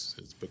style, has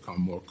become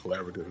more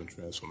collaborative and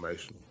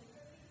transformational.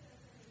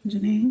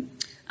 Janean?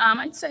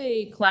 I'd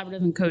say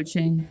collaborative and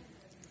coaching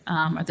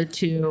are the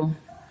two.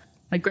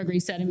 Like Gregory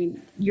said, I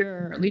mean,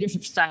 your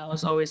leadership style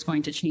is always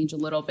going to change a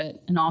little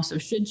bit and also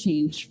should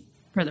change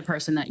for the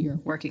person that you're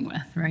working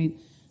with, right?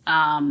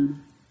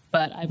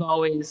 But I've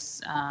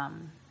always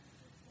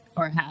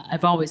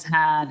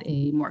had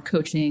a more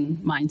coaching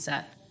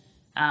mindset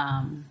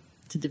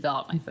to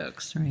develop my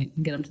folks, right,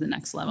 and get them to the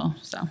next level.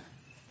 So,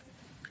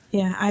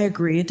 yeah, I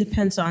agree. It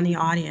depends on the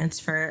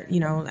audience. I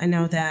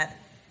know that,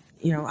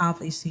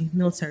 obviously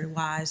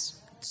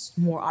military-wise, it's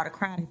more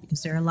autocratic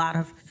because there are a lot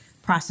of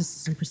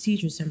processes and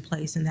procedures in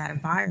place in that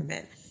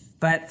environment.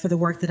 But for the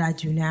work that I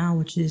do now,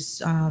 which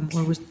is,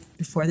 or was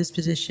before this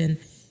position,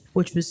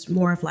 which was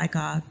more of like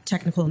a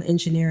technical and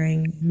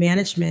engineering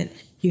management,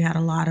 you had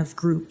a lot of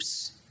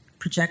groups,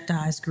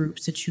 projectized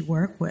groups that you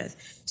work with.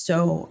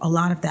 So a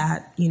lot of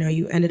that,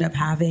 you ended up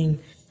having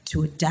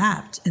to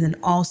adapt and then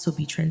also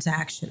be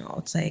transactional.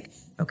 It's like,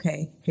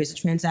 okay, here's a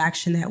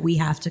transaction that we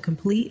have to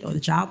complete or the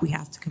job we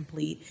have to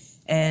complete.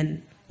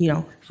 And,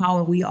 how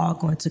are we all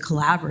going to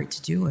collaborate to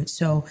do it?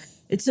 So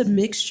it's a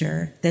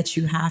mixture that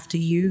you have to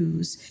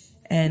use.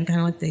 And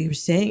kind of like they were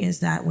saying is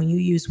that when you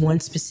use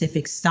one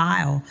specific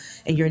style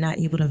and you're not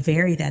able to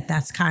vary that,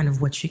 that's kind of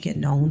what you get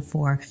known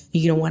for.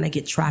 You don't want to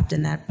get trapped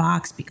in that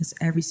box because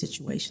every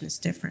situation is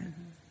different.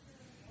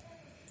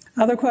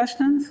 Other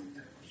questions?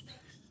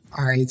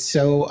 All right.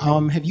 So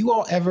have you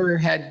all ever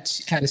had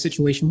a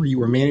situation where you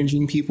were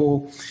managing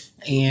people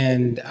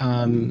and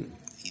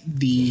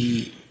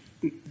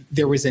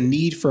there was a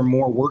need for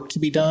more work to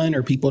be done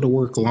or people to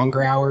work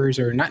longer hours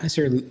or not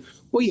necessarily,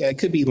 well, yeah, it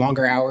could be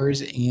longer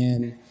hours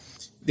and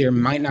there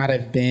might not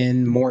have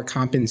been more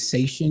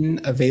compensation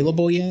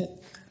available yet?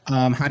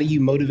 How do you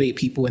motivate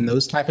people in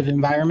those type of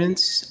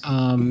environments?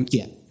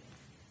 Yeah.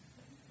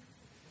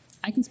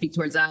 I can speak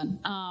towards that.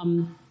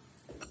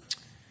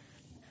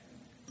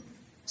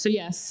 So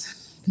yes,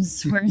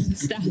 because we're in the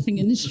staffing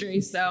industry.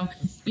 So,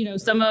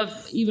 some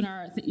of even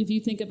if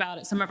you think about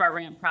it, some of our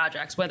ramp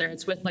projects, whether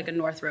it's with like a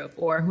Northrop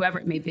or whoever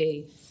it may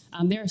be,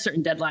 there are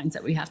certain deadlines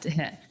that we have to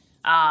hit.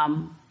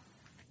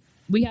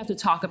 We have to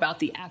talk about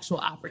the actual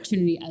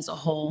opportunity as a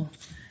whole,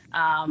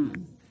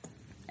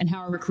 and how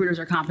our recruiters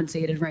are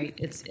compensated, right?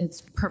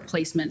 It's per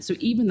placement. So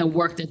even the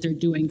work that they're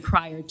doing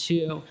prior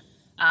to,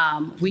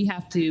 we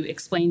have to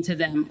explain to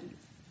them,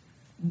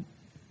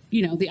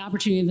 the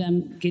opportunity of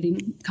them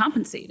getting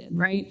compensated,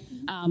 right?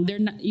 They're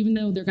not, even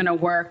though they're gonna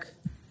work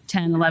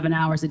 10, 11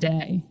 hours a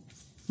day,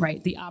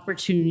 right? The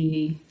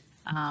opportunity,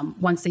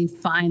 once they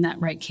find that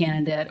right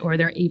candidate or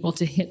they're able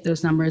to hit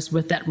those numbers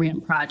with that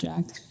ramp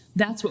project,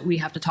 that's what we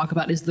have to talk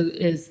about is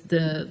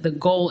the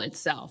goal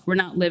itself. We're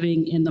not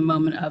living in the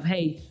moment of,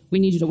 hey, we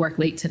need you to work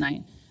late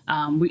tonight.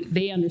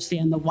 They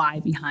understand the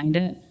why behind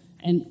it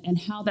and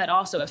how that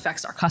also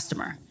affects our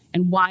customer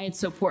and why it's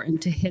so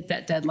important to hit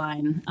that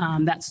deadline,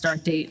 that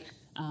start date,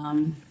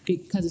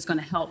 because it's going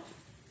to help,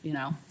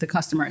 the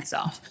customer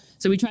itself.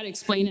 So we try to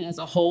explain it as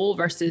a whole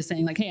versus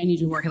saying like, hey, I need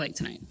you to work late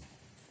tonight.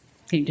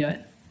 Can you do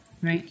it?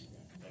 Right?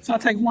 So I'll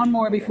take one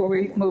more before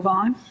we move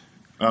on.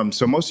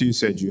 So most of you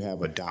said you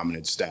have a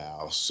dominant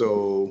style.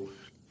 So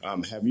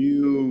Have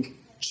you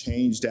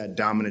changed that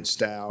dominant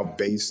style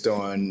based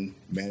on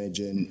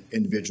managing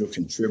individual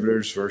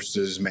contributors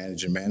versus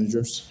managing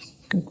managers?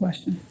 Good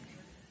question.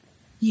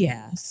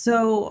 Yeah.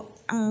 So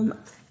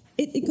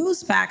it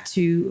goes back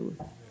to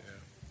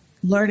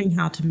learning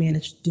how to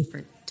manage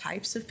different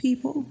types of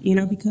people,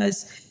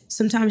 because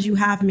sometimes you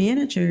have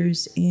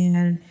managers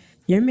and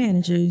your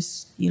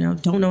managers,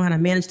 don't know how to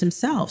manage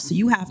themselves. So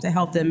you have to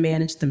help them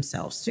manage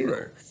themselves too.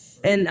 Right.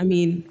 And I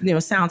mean,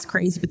 it sounds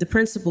crazy, but the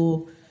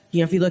principle,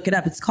 if you look it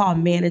up, it's called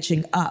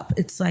managing up.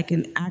 It's like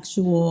an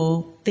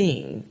actual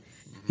thing,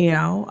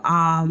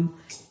 and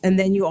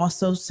then you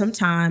also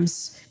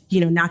sometimes,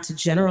 not to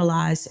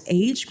generalize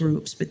age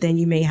groups, but then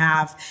you may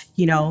have,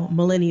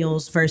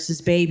 millennials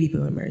versus baby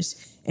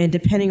boomers. And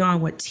depending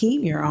on what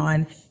team you're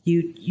on,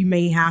 you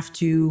may have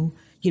to,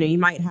 you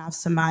might have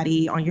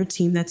somebody on your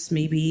team that's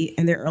maybe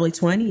in their early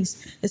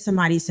 20s and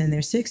somebody's in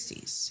their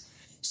 60s.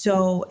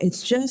 So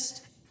it's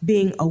just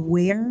being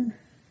aware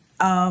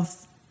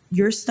of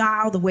your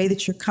style, the way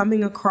that you're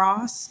coming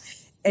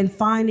across, and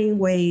finding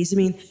ways. I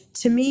mean,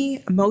 to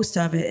me, most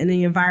of it in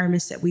the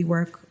environments that we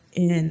work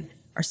in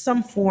are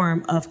some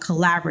form of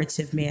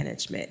collaborative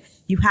management.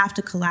 You have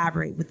to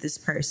collaborate with this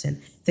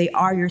person. They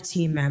are your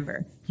team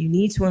member. You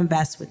need to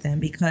invest with them,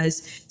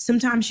 because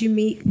sometimes you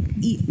meet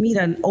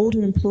an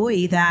older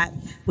employee that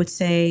would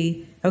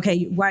say,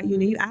 okay, why,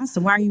 you ask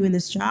them, why are you in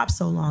this job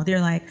so long?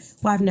 They're like,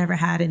 well, I've never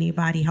had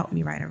anybody help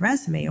me write a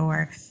resume.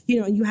 Or,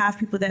 you have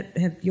people that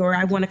have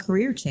I want a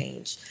career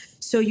change.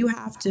 So you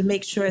have to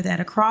make sure that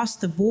across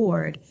the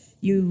board,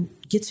 you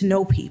get to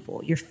know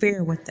people, you're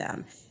fair with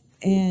them.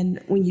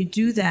 And when you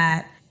do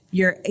that,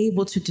 you're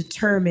able to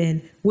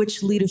determine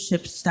which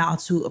leadership style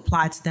to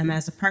apply to them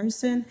as a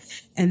person.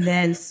 And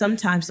then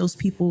sometimes those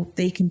people,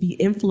 they can be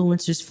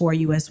influencers for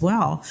you as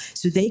well.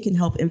 So they can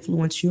help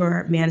influence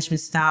your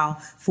management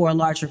style for a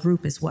larger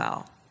group as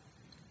well.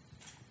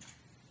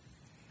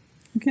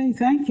 Okay,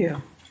 thank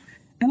you.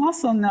 And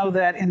also know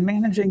that in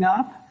managing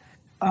up,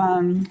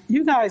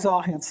 you guys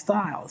all have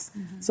styles.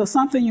 Mm-hmm. So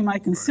something you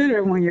might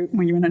consider when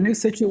you're in a new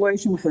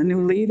situation with a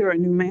new leader, a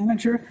new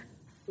manager,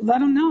 let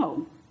them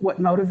know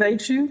what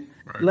motivates you.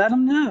 Right. Let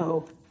them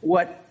know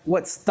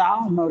what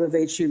style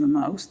motivates you the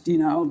most.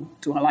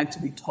 Do I like to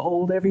be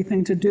told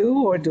everything to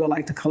do, or do I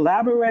like to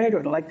collaborate,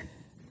 or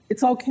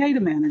it's okay to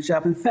manage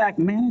up. In fact,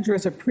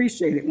 managers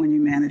appreciate it when you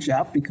manage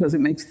up, because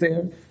it makes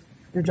their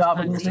job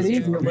a little bit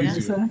easier. What do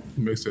you say? It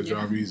makes their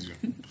job easier,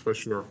 for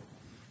sure.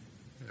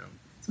 Yeah.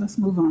 So let's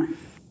move on.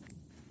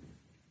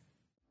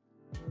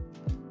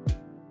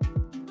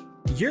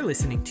 You're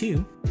listening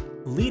to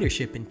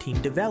Leadership and Team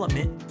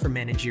Development for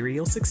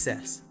Managerial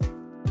Success,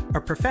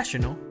 a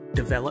professional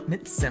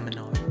development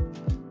seminar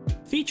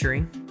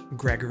featuring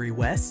Gregory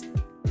West,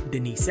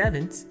 Denise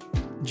Evans,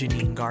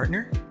 Janean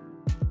Gardner,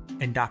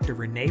 and Dr.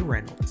 Renee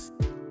Reynolds.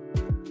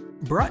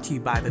 Brought to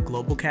you by the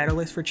Global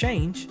Catalyst for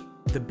Change,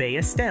 the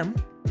BEYA STEM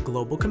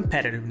Global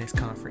Competitiveness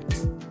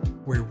Conference,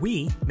 where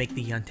we make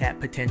the untapped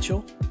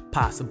potential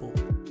possible.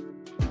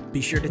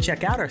 Be sure to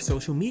check out our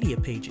social media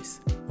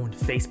pages on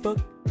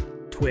Facebook,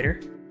 Twitter,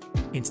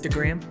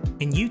 Instagram,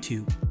 and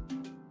YouTube.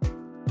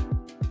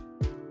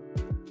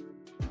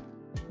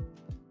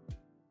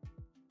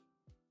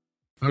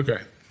 Okay,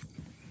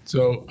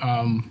 so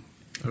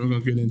we're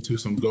going to get into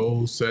some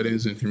goal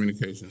settings and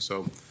communication.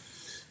 So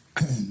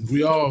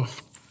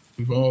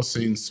we've all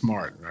seen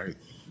SMART, right?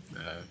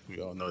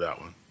 We all know that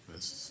one.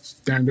 It's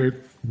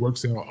standard,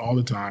 works out all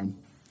the time.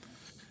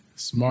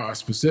 SMART: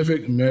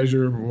 specific,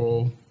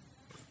 measurable,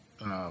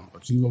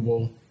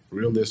 achievable,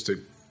 realistic,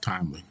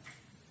 timely.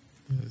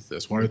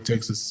 That's what it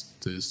takes us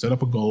to set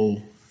up a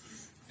goal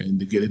and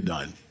to get it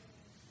done.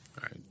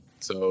 All right.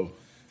 So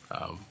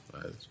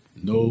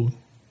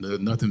there's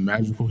nothing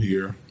magical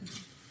here.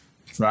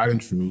 Tried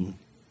and true.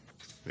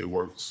 It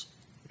works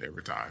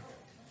every time.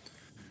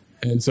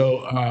 And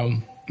so,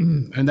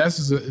 and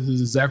that's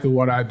exactly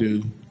what I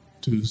do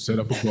to set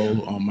up a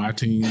goal on my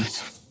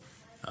teams.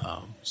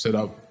 Set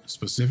up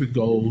specific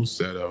goals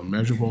that are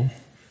measurable,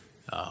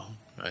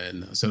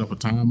 and set up a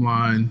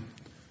timeline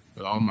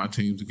with all my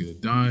teams to get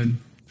it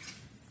done.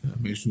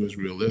 Make sure it's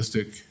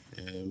realistic,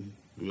 and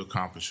we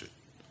accomplish it.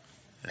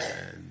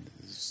 And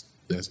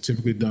that's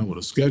typically done with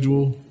a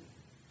schedule.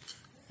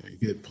 You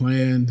get it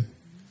planned.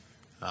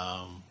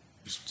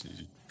 Just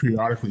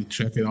periodically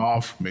check it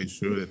off, make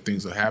sure that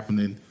things are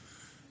happening.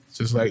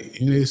 Just like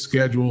any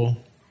schedule,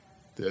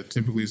 there are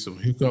typically some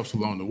hiccups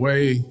along the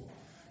way,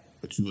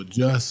 but you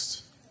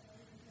adjust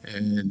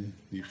and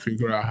you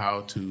figure out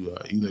how to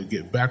either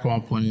get back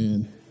on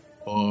plan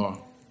or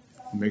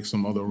make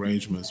some other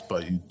arrangements,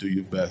 but you do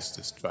your best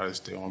to try to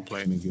stay on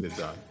plan and get it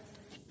done.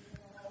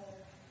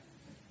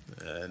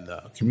 And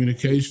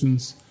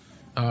communications,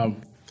 I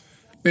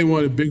think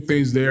one of the big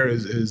things there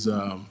is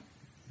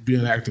being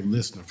an active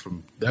listener.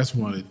 That's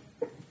one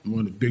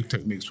of the big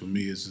techniques for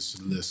me is just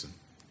to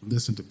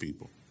listen to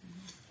people.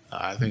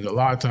 I think a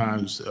lot of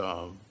times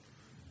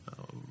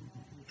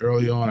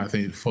early on, I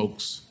think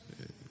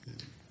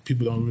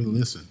people don't really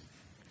listen,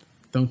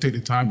 don't take the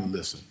time to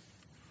listen.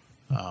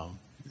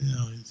 You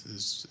know,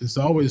 it's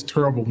always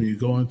terrible when you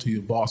go into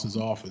your boss's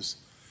office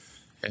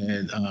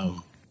and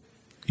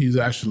he's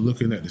actually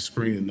looking at the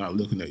screen and not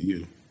looking at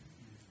you.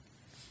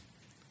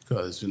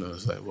 Because, you know,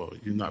 it's like, well,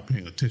 you're not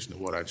paying attention to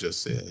what I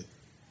just said.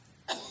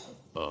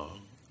 Or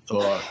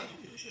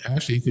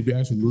actually, he could be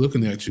actually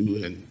looking at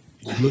you and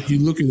you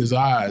look in his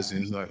eyes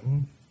and he's like,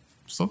 well,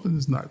 something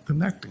is not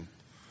connecting.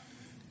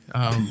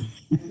 I'm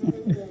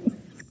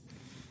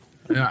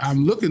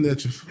looking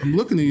at you. I'm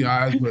looking in your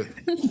eyes, but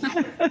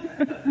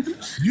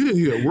you didn't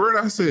hear a word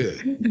I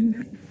said.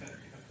 You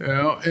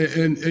know,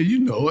 and you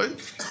know it.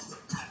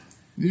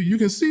 You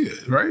can see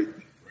it, right?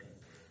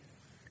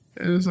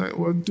 And it's like,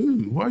 well,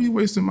 dude, why are you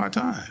wasting my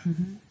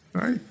time,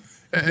 right?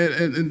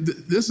 And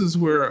this is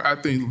where I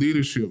think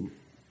leadership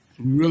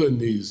really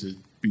needs to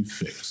be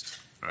fixed,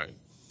 right?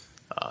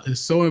 It's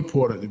so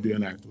important to be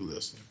an active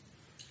listener.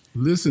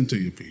 Listen to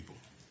your people.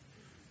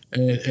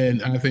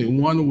 And I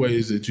think one of the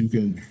ways that you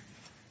can,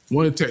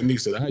 one of the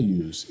techniques that I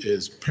use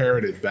is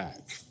parrot it back,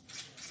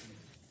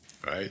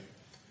 right?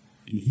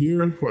 You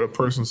hear what a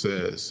person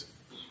says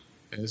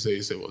and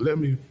you say, well, let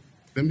me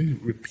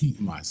repeat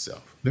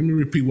myself. Let me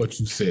repeat what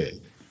you said.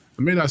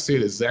 I may not say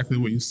it exactly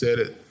what you said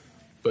it,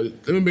 but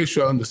let me make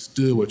sure I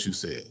understood what you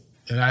said.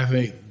 And I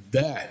think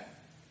that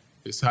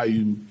is how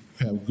you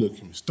have good,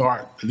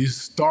 at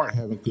least start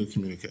having good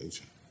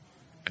communication.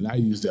 And I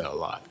use that a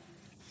lot.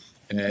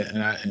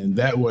 And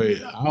that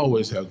way, I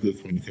always have good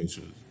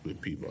communication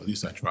with people. At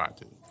least I try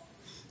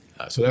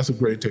to. So that's a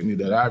great technique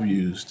that I've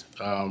used.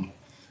 And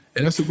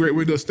that's a great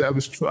way to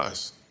establish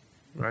trust,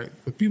 right?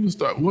 But people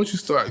once you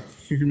start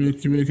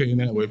communicating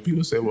that way,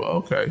 people say, well,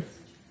 okay,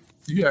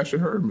 you actually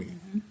heard me.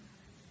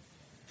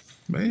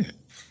 Man,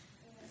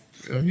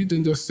 you know, he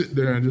didn't just sit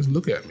there and just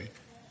look at me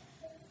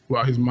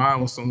while his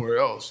mind was somewhere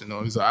else. You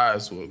know, his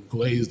eyes were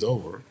glazed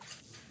over.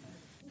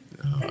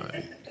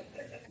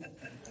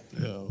 You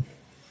know,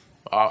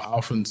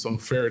 often some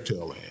fairy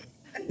tale land,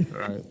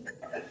 right?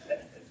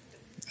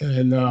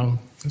 And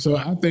so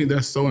I think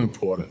that's so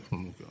important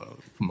from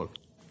a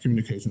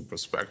communication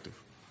perspective.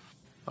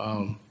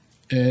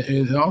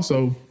 And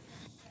also,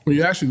 when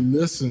you actually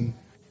listen,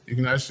 you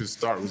can actually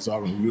start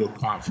resolving real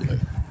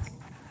conflict.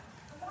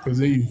 Because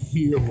then you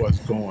hear what's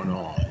going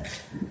on.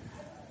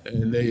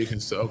 And then you can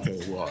say, okay,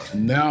 well,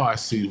 now I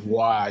see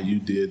why you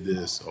did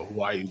this, or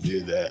why you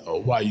did that,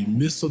 or why you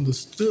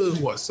misunderstood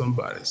what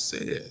somebody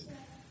said,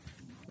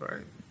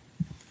 right?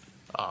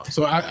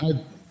 So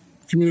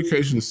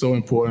communication is so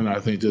important. I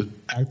think just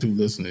active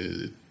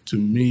listening, to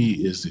me,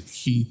 is the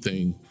key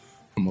thing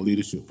from a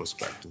leadership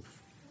perspective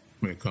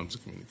when it comes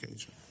to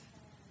communication.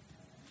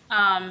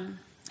 I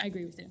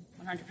agree with you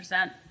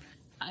 100%.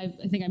 I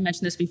think I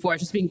mentioned this before,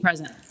 just being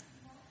present.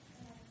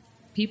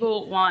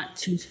 People want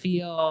to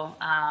feel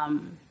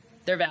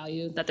they're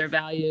valued,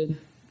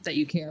 that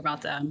you care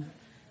about them,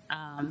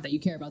 that you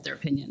care about their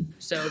opinion.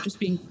 So just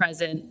being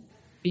present,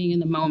 being in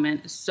the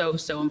moment is so,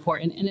 so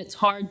important. And it's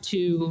hard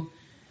to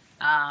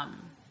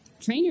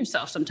train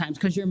yourself sometimes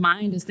because your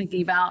mind is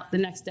thinking about the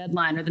next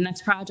deadline or the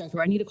next project,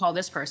 or I need to call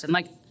this person.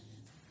 Like,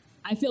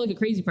 I feel like a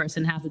crazy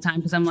person half the time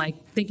because I'm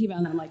like thinking about it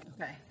and I'm like,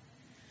 okay,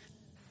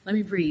 let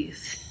me breathe.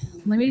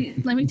 Let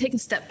me take a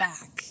step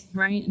back,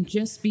 right? And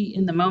just be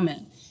in the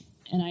moment.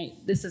 And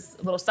this is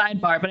a little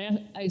sidebar, but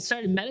I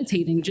started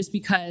meditating just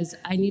because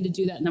I need to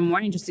do that in the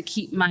morning just to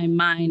keep my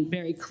mind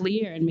very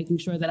clear and making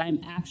sure that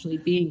I'm actually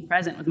being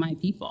present with my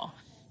people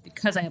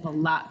because I have a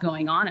lot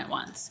going on at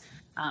once.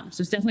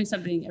 So it's definitely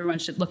something everyone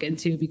should look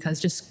into because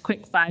just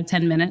quick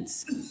 5-10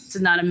 minutes, this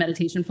is not a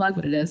meditation plug,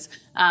 but it is,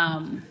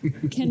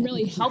 can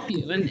really help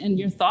you in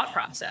your thought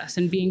process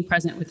and being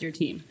present with your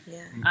team.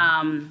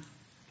 Yeah.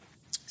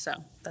 So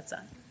that's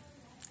that.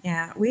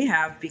 Yeah, we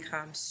have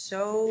become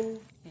so...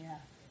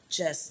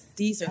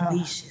 these are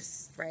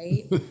leashes,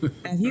 right?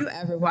 Have you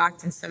ever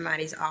walked in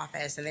somebody's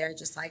office and they're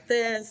just like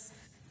this,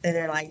 and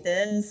they're like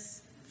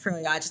this?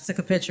 I just took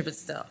a picture, but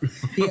still,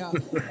 you know,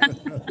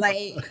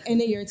 like, and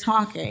then you're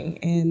talking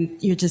and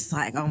you're just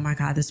like, oh my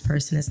God, this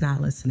person is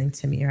not listening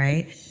to me,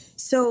 right?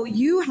 So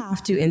you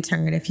have to, in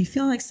turn, if you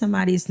feel like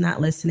somebody's not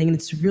listening and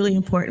it's really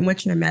important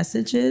what your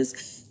message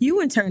is,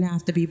 you in turn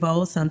have to be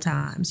bold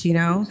sometimes, you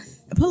know,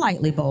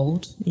 politely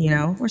bold, you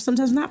know, or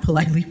sometimes not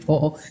politely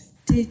bold.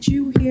 Did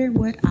you hear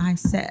what I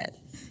said?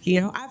 You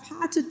know, I've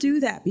had to do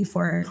that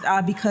before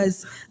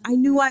because I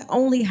knew I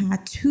only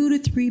had 2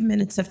 to 3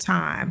 minutes of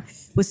time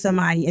with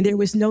somebody and there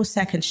was no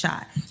second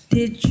shot.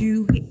 Did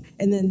you?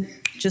 And then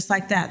just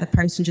like that, the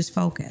person just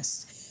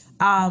focused.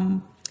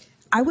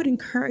 I would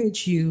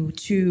encourage you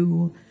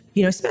to,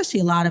 you know,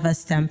 especially a lot of us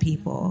STEM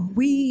people,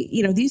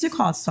 these are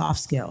called soft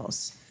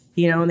skills,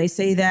 you know, and they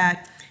say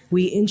that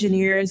we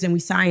engineers and we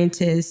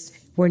scientists,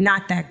 we're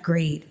not that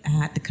great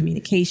at the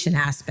communication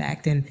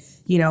aspect and,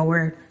 you know,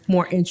 we're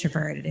more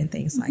introverted and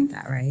things like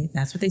that, right?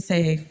 That's what they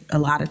say a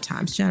lot of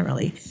times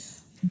generally.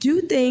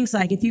 Do things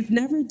like if you've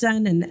never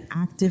done an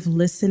active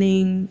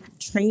listening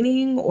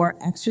training or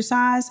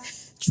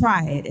exercise,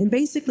 try it. And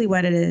basically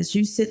what it is,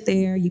 you sit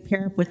there, you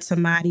pair up with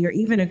somebody or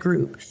even a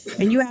group,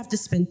 and you have to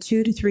spend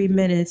 2 to 3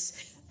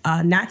 minutes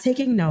not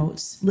taking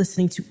notes,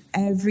 listening to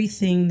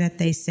everything that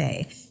they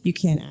say. You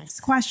can't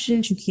ask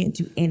questions, you can't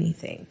do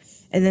anything.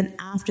 And then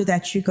after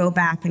that, you go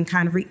back and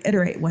kind of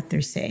reiterate what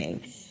they're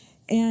saying.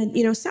 And,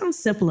 it sounds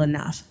simple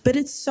enough, but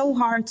it's so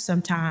hard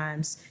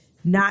sometimes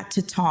not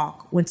to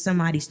talk when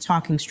somebody's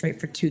talking straight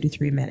for 2 to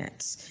 3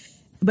 minutes.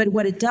 But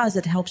what it does,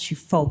 it helps you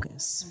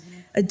focus.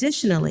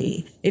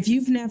 Additionally, if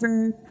you've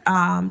never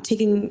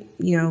taken,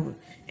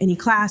 any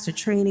class or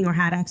training or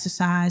had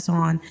exercise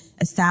on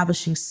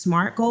establishing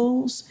SMART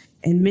goals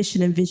and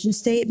mission and vision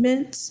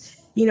statements,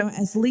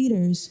 as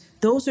leaders,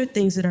 those are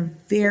things that are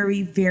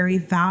very, very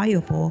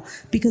valuable,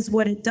 because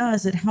what it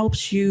does, it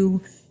helps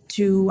you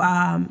to,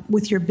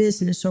 with your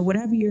business or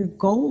whatever your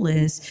goal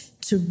is,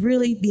 to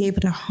really be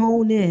able to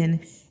hone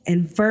in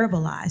and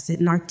verbalize it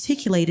and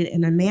articulate it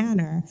in a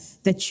manner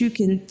that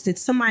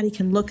somebody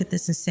can look at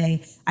this and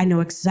say, I know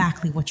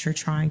exactly what you're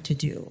trying to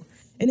do.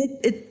 And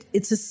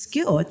it's a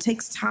skill. It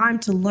takes time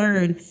to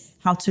learn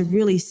how to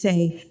really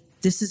say,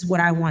 this is what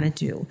I want to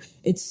do.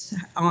 It's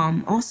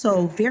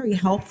also very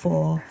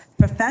helpful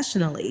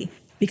professionally,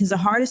 because the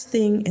hardest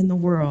thing in the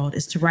world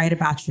is to write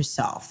about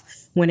yourself.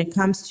 When it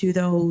comes to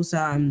those,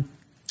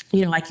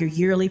 like your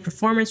yearly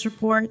performance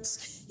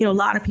reports, a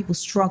lot of people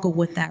struggle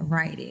with that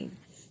writing.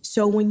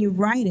 So when you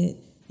write it,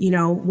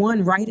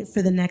 write it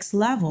for the next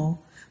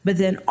level, but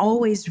then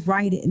always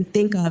write it and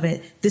think of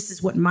it. This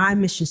is what my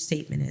mission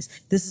statement is.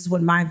 This is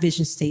what my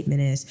vision statement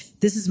is.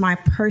 This is my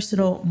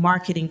personal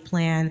marketing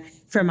plan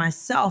for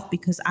myself,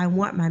 because I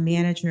want my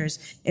managers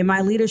and my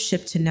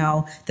leadership to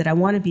know that I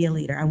want to be a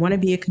leader. I want to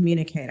be a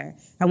communicator.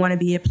 I want to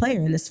be a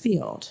player in this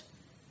field.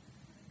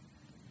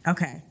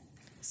 Okay,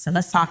 so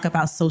let's talk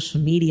about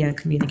social media and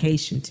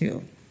communication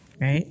too,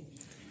 right?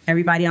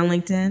 Everybody on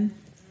LinkedIn?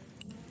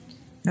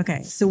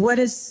 Okay, so what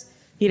is,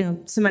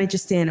 somebody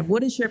just stand up.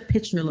 What does your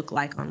picture look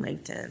like on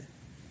LinkedIn?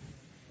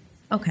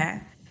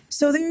 Okay,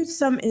 so there's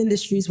some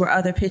industries where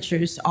other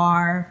pictures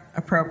are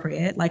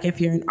appropriate. Like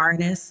if you're an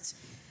artist,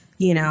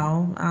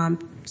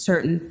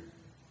 certain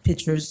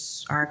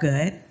pictures are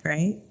good,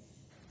 right?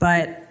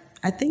 But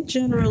I think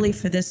generally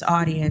for this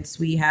audience,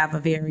 we have a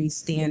very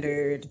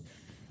standard,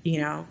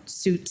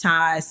 suit,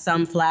 tie,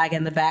 some flag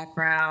in the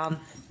background,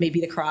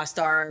 maybe the crossed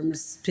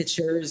arms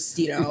pictures,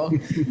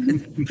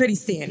 it's pretty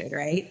standard,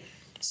 right?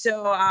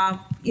 So,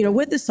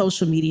 with the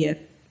social media,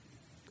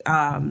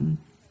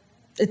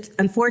 it's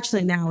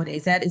unfortunately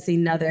nowadays, that is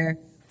another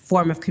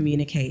form of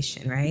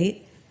communication,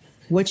 right?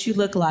 What you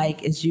look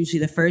like is usually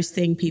the first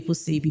thing people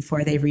see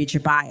before they read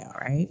your bio,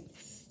 right?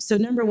 So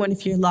number one,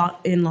 if you're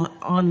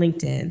on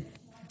LinkedIn,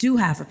 do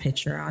have a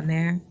picture on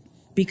there,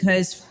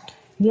 because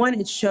one,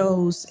 it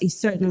shows a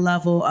certain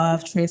level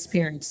of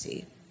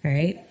transparency,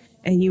 right?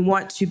 And you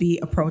want to be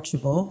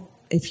approachable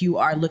if you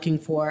are looking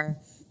for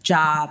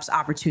jobs,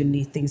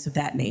 opportunities, things of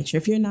that nature.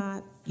 If you're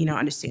not,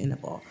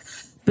 understandable.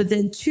 But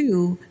then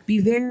two, be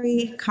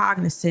very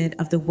cognizant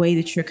of the way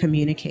that you're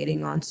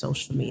communicating on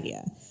social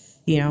media,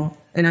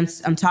 and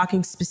I'm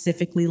talking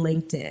specifically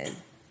LinkedIn,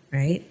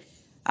 right?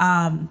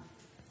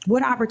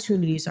 What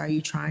opportunities are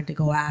you trying to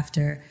go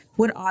after?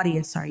 What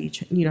audience are you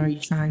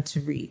trying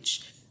to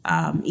reach?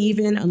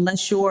 Even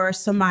unless you're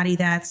somebody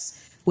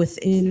that's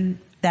within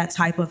that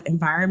type of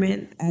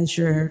environment as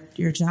your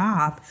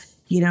job,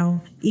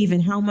 even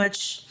how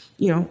much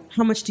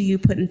do you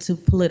put into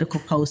political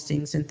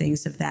postings and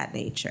things of that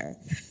nature?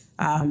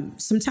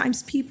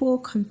 Sometimes people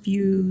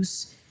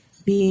confuse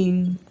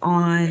being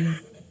on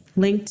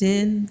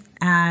LinkedIn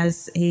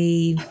as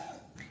a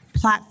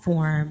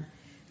platform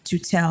to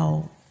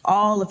tell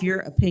all of your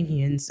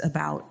opinions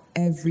about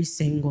every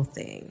single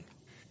thing.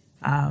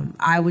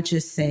 I would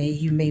just say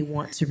you may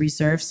want to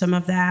reserve some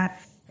of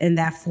that in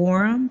that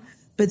forum,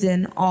 but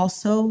then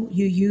also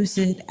you use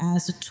it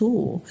as a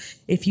tool.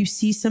 If you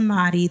see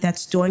somebody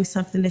that's doing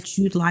something that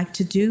you'd like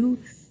to do,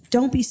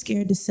 don't be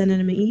scared to send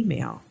them an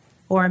email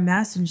or a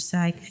message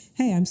like,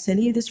 hey, I'm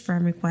sending you this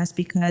friend request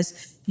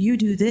because you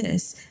do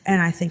this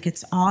and I think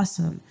it's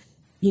awesome.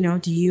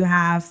 Do you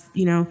have,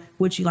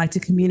 would you like to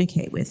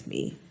communicate with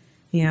me?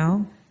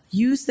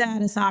 Use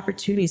that as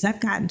opportunities. I've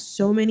gotten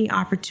so many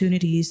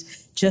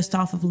opportunities just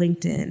off of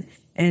LinkedIn.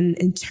 And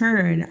in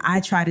turn, I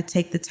try to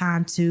take the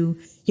time to,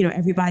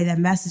 everybody that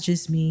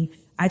messages me,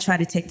 I try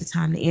to take the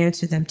time to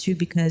answer them too,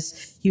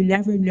 because you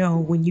never know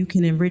when you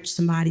can enrich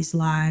somebody's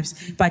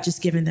lives by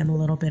just giving them a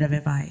little bit of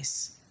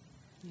advice.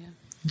 Yeah.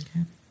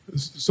 Okay.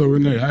 So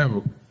Renee, I have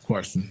a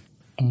question.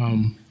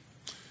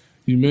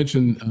 You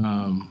mentioned,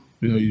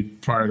 you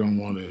probably don't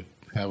want to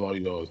have all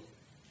your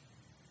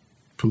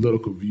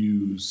political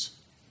views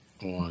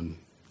on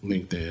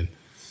LinkedIn.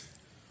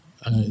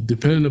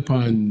 Depending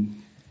upon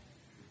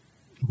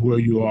where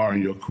you are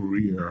in your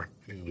career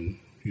and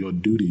your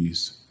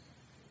duties,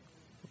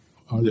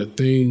 are there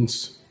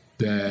things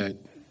that,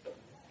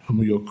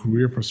 from your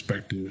career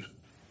perspective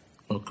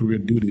or career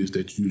duties,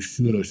 that you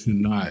should or should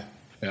not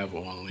have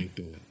on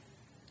LinkedIn?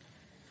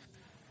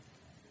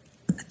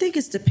 I think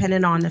it's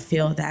dependent on the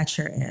field that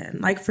you're in.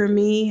 Like for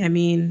me,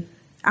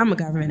 I'm a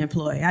government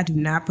employee. I do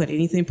not put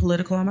anything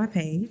political on my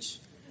page.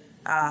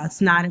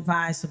 It's not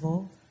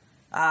advisable.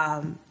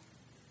 And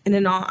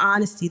in all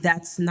honesty,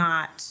 that's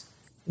not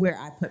where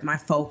I put my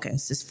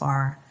focus as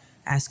far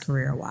as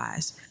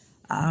career-wise.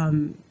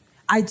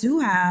 I do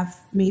have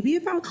maybe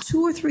about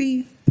 2 or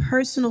 3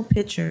 personal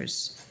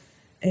pictures.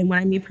 And when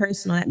I mean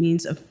personal, that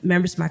means of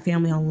members of my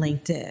family on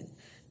LinkedIn,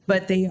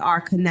 but they are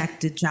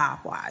connected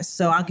job-wise.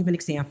 So I'll give an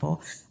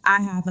example.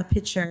 I have a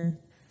picture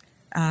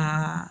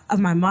of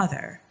my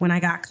mother when I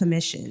got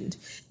commissioned.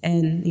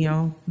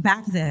 And,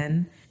 back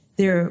then,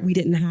 we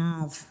didn't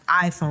have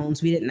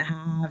iPhones. We didn't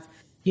have,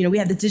 we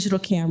had the digital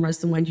cameras,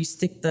 the ones you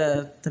stick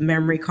the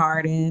memory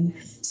card in.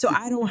 So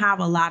I don't have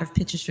a lot of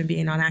pictures from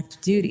being on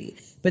active duty.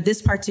 But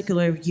this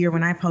particular year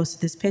when I posted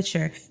this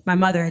picture, my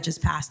mother had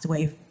just passed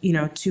away,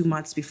 2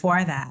 months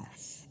before that.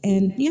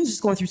 And,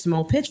 just going through some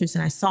old pictures,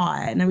 and I saw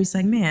it, and I was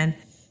like, man,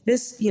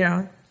 this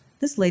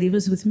lady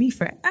was with me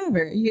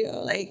forever,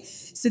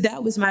 So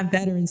that was my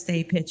Veterans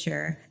Day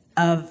picture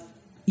of,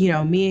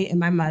 me and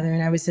my mother,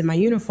 and I was in my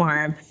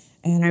uniform.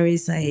 And I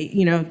was like,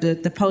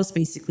 the post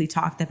basically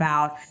talked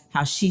about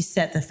how she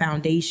set the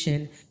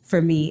foundation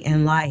for me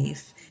in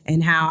life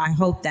and how I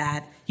hope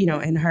that,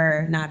 in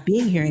her not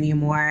being here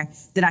anymore,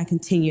 that I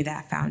continue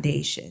that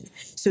foundation.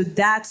 So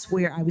that's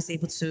where I was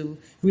able to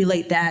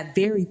relate that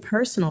very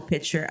personal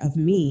picture of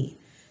me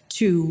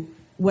to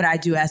what I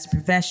do as a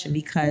profession,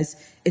 because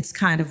it's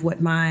kind of what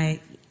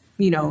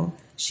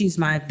she's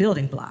my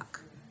building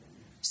block.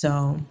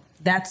 So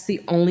that's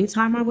the only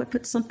time I would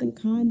put something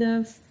kind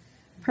of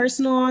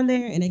personal on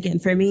there. And again,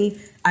 for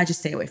me, I just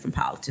stay away from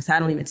politics. I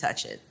don't even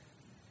touch it.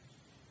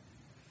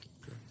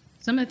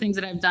 Some of the things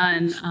that I've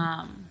done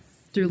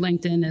through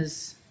LinkedIn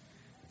is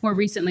more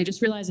recently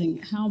just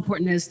realizing how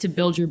important it is to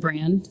build your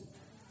brand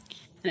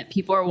and that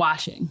people are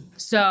watching.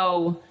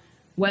 So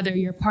whether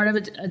you're part of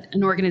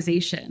an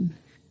organization,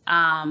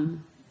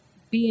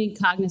 being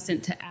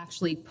cognizant to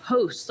actually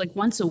post like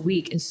once a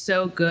week is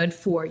so good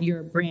for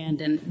your brand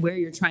and where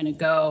you're trying to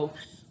go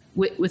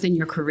within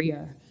your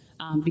career.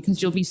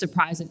 Because you'll be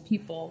surprised that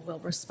people will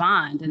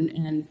respond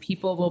and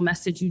people will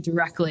message you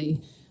directly.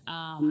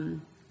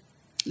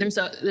 There's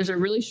a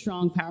really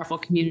strong, powerful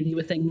community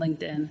within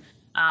LinkedIn.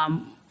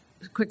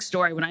 Quick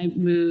story, when I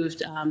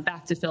moved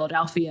back to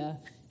Philadelphia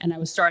and I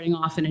was starting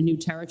off in a new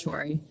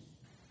territory,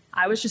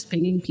 I was just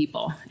pinging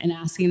people and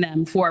asking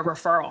them for a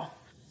referral.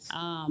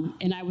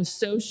 And I was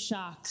so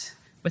shocked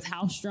with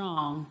how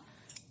strong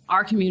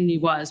our community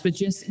was with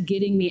just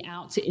getting me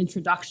out to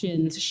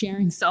introductions,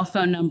 sharing cell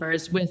phone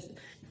numbers with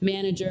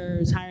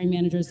managers, hiring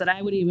managers, that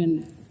I would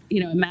even,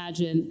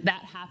 imagine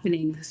that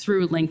happening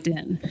through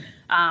LinkedIn.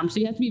 So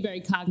you have to be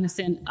very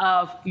cognizant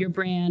of your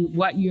brand,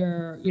 what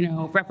you're,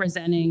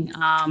 representing,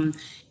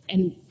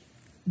 and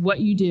what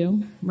you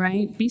do,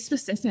 right? Be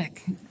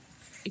specific.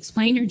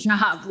 Explain your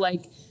job,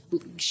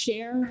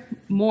 share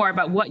more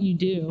about what you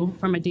do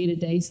from a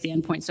day-to-day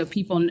standpoint so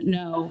people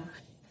know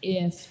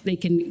if they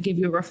can give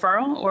you a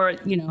referral or,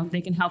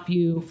 they can help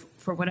you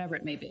for whatever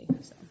it may be.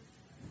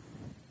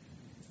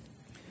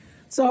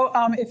 So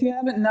if you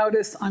haven't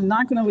noticed, I'm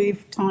not going to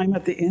leave time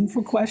at the end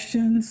for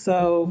questions.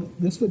 So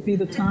this would be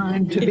the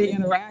time to be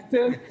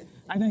interactive.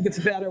 I think it's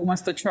better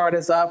once the chart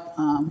is up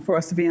for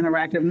us to be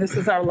interactive. And this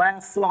is our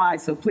last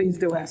slide, so please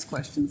do ask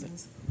questions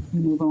as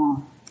we move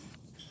along.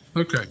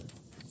 Okay.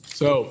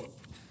 So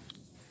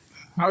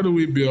how do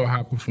we build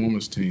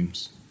high-performance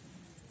teams?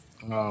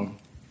 I've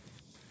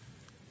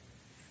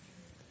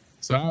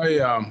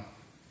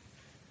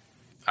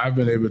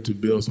been able to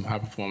build some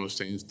high-performance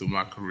teams through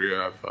my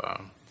career.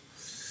 I've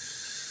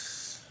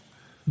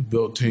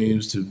built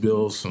teams to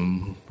build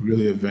some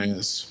really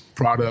advanced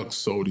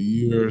products over the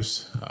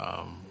years,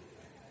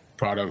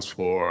 products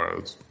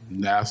for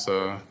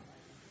NASA,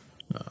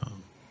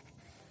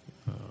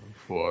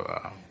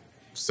 for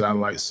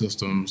satellite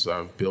systems.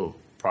 I've built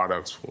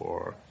products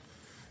for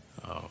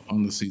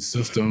undersea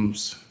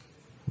systems,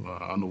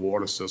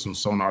 underwater systems,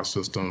 sonar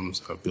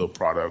systems. I've built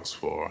products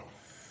for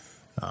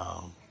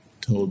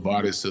towed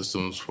body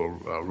systems, for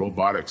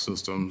robotic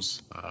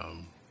systems,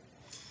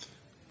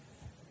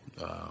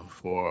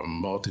 for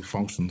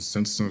multifunction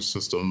sensor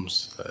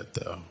systems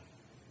that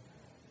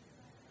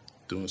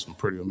doing some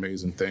pretty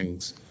amazing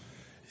things.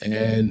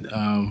 And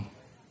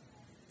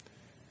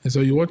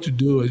so what you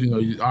do is,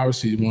 you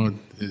obviously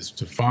want is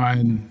to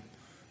find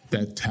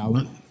that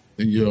talent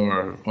in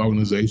your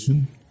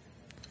organization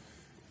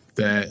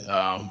that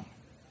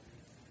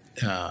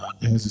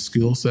has a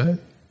skill set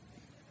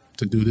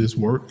to do this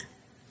work,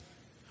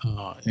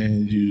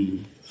 and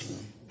you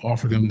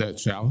offer them that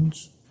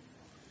challenge,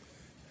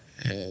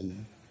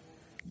 and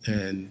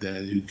then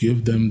you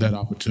give them that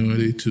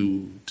opportunity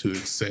to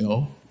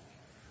excel.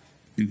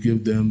 You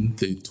give them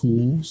the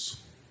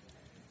tools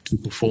to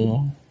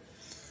perform.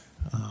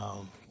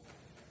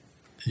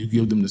 You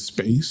give them the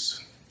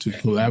space to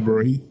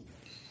collaborate.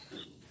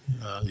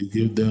 You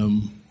give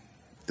them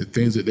the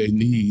things that they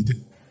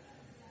need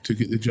to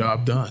get the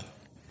job done.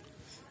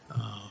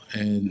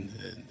 And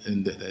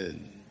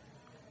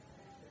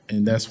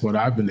that's what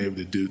I've been able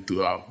to do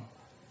throughout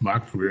my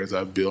career as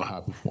I build high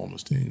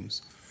performance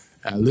teams.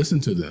 I listen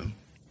to them,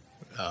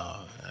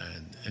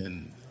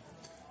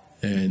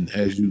 And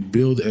as you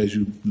build, as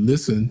you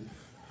listen,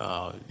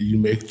 you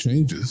make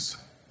changes.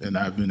 And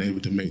I've been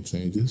able to make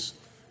changes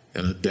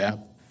and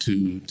adapt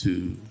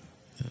to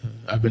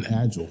I've been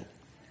agile.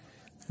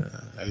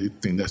 I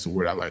think that's the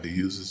word I like to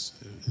use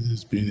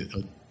is being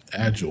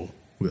agile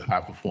with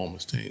high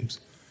performance teams.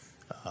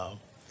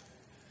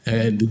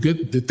 And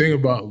the thing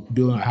about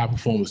building high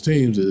performance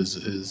teams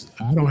is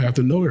I don't have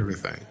to know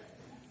everything.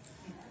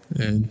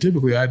 And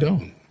typically I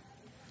don't.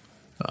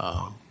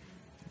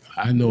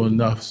 I know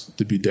enough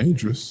to be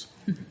dangerous,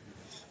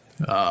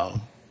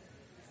 but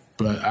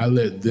I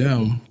let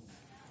them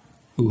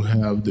who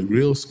have the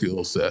real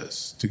skill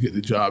sets to get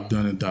the job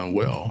done and done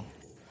well.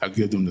 I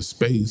give them the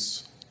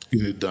space to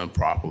get it done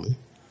properly,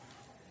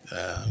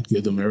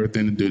 give them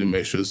everything to do to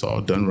make sure it's all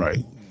done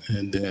right,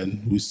 and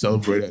then we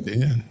celebrate at the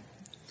end.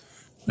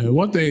 And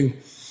one thing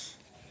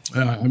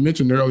I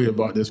mentioned earlier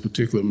about this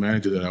particular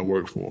manager that I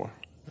worked for,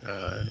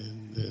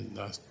 and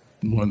that's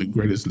one of the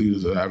greatest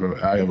leaders that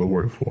I ever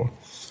worked for.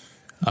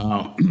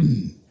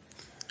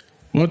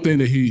 One thing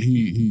that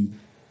he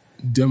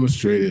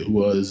demonstrated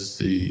was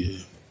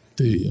the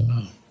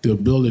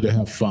ability to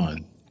have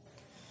fun.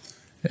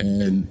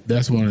 And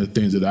that's one of the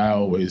things that I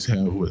always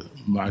have with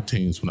my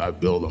teams when I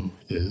build them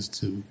is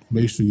to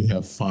make sure you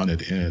have fun at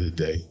the end of the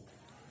day.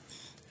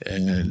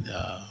 And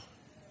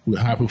with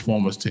high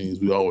performance teams,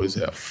 we always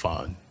have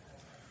fun.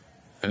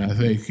 And I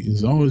think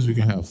as long as we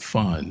can have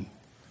fun,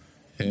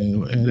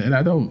 and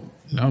I don't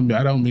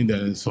mean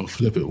that in some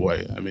flippant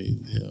way. I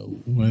mean,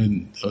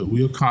 when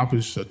we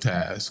accomplish a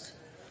task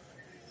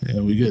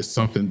and we get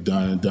something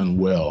done and done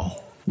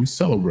well, we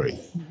celebrate.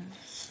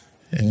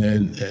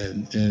 And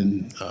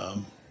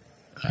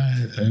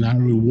I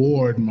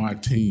reward my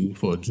team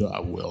for a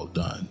job well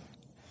done.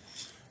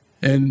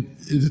 And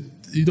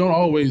you don't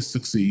always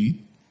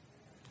succeed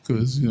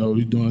because,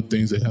 you're doing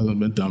things that haven't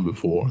been done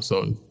before.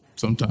 So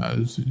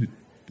sometimes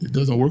it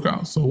doesn't work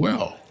out so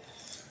well.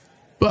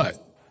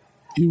 But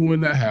even when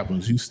that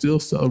happens, you still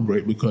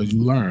celebrate because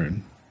you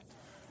learn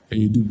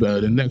and you do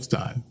better the next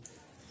time.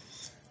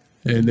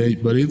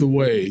 But either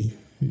way,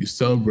 you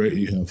celebrate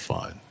and you have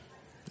fun.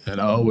 And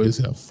I always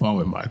have fun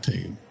with my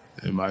team,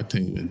 and my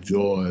team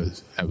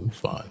enjoys having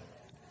fun.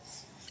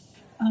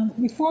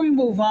 Before we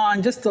move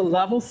on, just to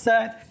level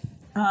set,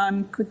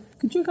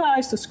 could you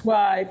guys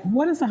describe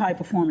what is a high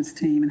performance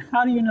team and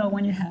how do you know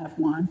when you have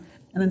one?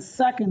 And then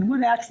second,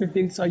 what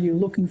attributes are you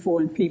looking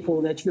for in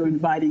people that you're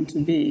inviting to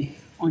be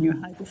on your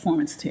high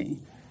performance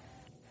team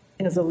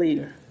as a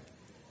leader?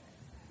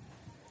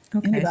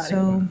 Okay, Anybody?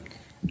 So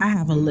I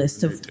have a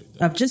list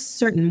of just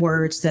certain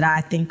words that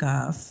I think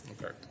of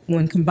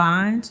when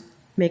combined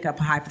make up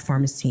a high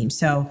performance team.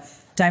 So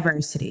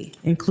diversity,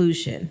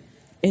 inclusion,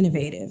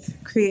 innovative,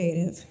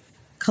 creative,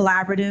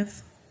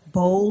 collaborative,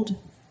 bold,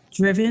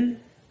 driven,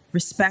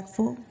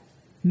 respectful,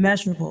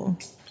 measurable,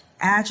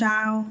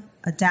 agile,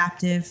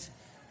 adaptive,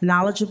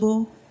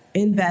 knowledgeable,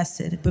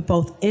 invested, but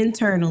both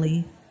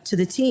internally to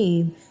the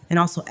team and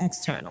also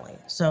externally.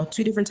 So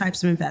two different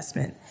types of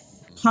investment,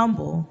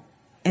 humble,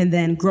 and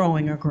then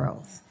growing or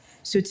growth.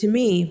 So to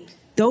me,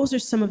 those are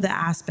some of the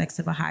aspects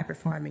of a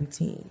high-performing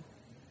team.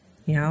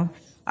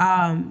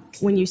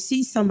 When you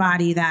see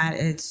somebody that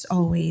it's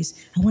always,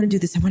 I want to do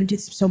this, I'm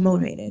so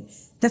motivated,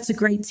 that's a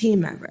great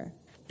team member.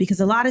 Because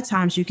a lot of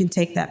times you can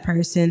take that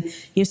person,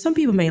 some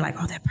people may like,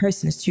 oh, that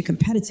person is too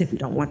competitive, we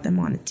don't want them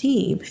on a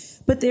team.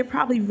 But they're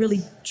probably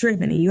really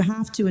driven, and you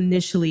have to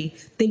initially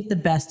think the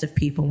best of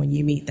people when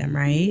you meet them,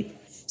 right?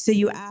 So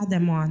you add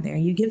them on there,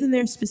 you give them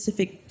their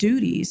specific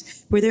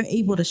duties where they're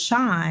able to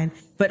shine,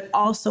 but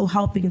also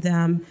helping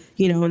them,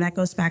 and that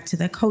goes back to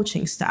the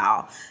coaching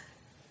style,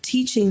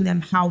 teaching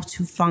them how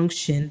to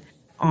function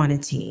on a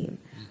team.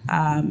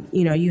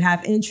 You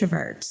have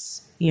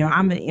introverts.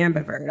 I'm an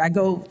ambivert. I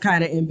go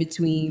kind of in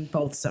between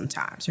both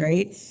sometimes,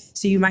 right?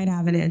 So you might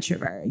have an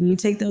introvert. And you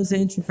take those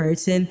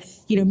introverts and,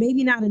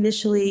 maybe not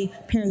initially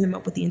pair them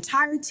up with the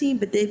entire team,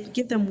 but they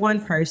give them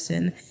one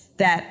person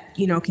that,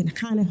 can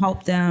kind of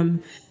help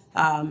them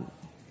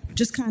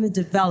just kind of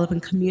develop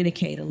and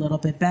communicate a little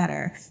bit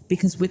better.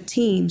 Because with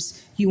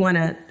teams, you want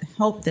to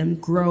help them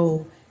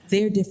grow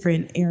their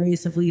different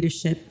areas of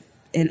leadership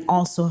and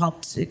also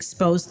help to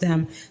expose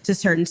them to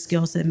certain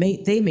skills that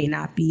they may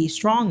not be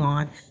strong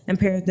on and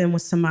pair them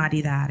with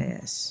somebody that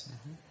is.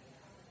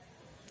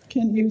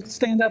 Can you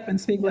stand up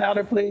and speak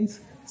louder, please,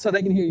 so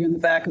they can hear you in the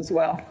back as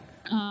well?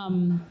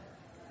 I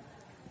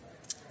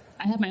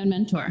have my own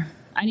mentor.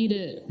 I need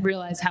to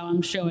realize how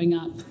I'm showing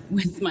up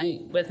with my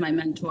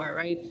mentor,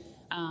 right?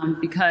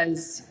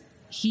 Because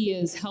he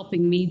is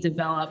helping me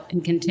develop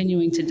and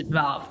continuing to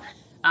develop.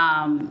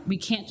 We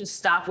can't just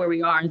stop where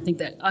we are and think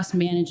that us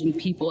managing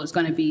people is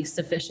going to be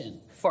sufficient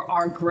for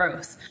our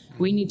growth.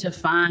 We need to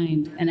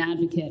find an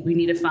advocate. We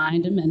need to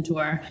find a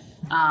mentor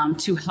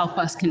to help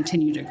us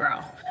continue to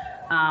grow.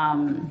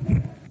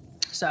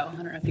 So I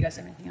don't know if you guys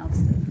have anything else.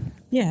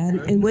 Yeah,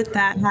 and with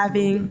that,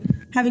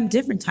 having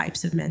different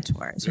types of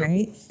mentors,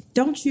 right?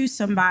 Don't choose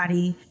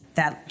somebody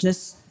that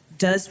just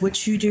does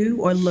what you do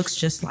or looks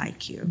just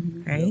like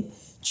you, right?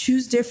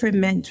 choose different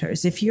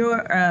mentors. If you're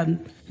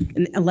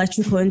in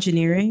electrical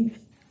engineering,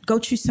 go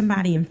choose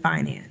somebody in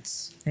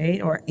finance,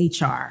 right? Or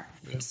HR.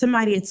 Yeah.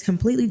 Somebody that's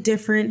completely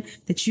different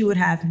that you would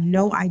have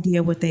no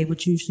idea what they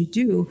would usually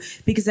do,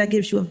 because that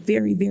gives you a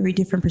very, very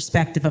different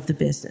perspective of the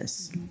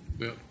business.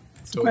 Yeah.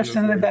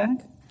 Question in the back?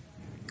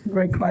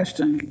 Great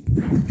question.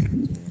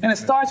 And it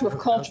starts with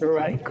culture,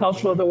 right?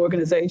 Culture of the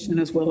organization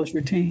as well as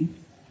your team.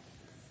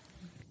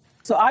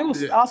 So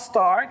I'll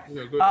start.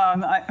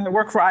 Yeah, I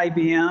work for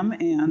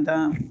IBM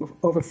and for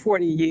over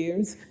 40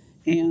 years,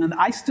 and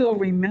I still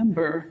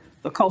remember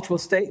the cultural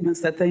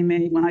statements that they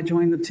made when I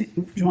joined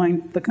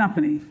the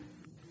company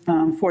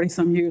 40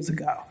 some years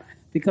ago.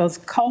 Because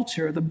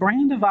culture, the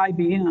brand of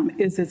IBM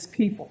is its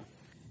people,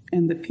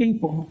 and the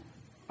people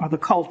are the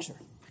culture.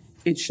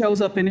 It shows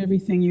up in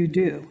everything you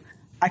do.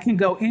 I can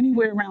go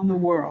anywhere around the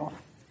world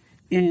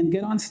and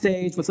get on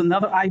stage with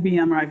another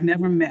IBMer I've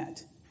never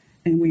met.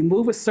 And we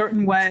move a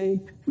certain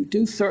way, we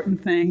do certain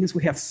things,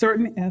 we have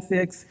certain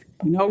ethics,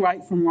 we know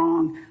right from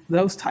wrong,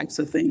 those types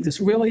of things. It's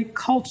really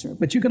culture.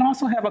 But you can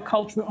also have a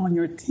culture on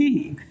your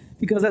team,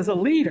 because as a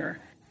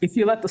leader, if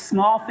you let the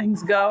small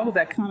things go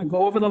that kind of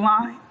go over the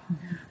line,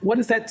 what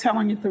is that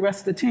telling you the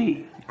rest of the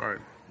team? Right.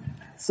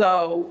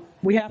 So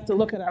we have to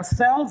look at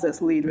ourselves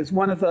as leaders.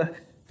 One of the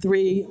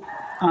 3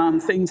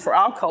 things for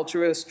our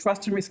culture is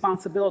trust and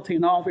responsibility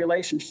in all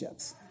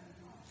relationships,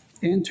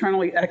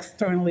 internally,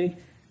 externally,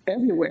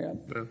 everywhere.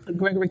 Yeah.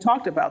 Gregory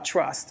talked about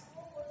trust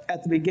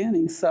at the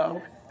beginning.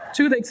 So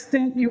to the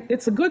extent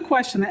it's a good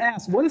question to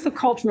ask, what is the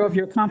culture of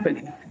your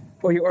company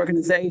or your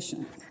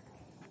organization?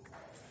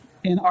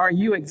 And are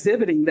you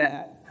exhibiting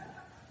that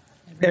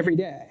every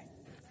day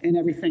in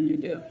everything you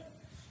do?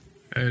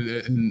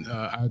 And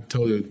I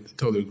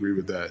totally agree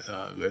with that.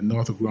 At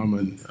Northrop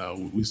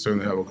Grumman, we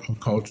certainly have a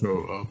culture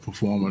of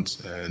performance,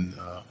 and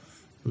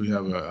we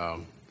have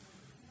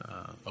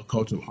a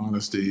culture of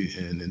honesty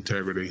and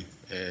integrity,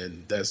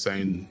 and that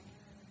same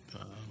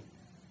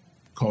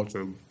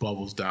culture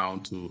bubbles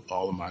down to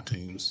all of my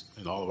teams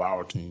and all of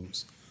our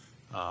teams.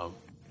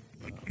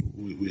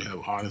 We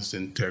have honest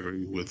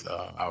integrity with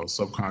our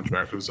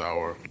subcontractors,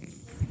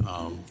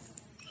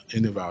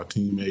 any of our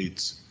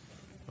teammates,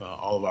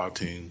 all of our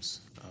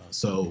teams.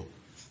 So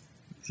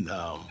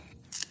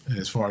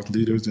as far as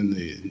leaders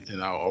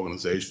in our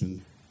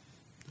organization,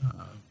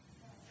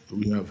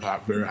 we have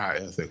very high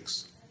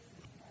ethics.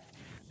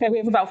 Okay, we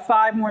have about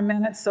 5 more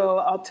minutes, so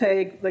I'll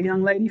take the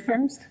young lady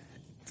first.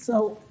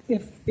 So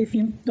if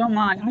you don't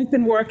mind, I've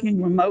been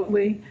working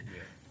remotely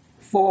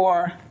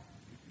for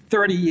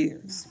 30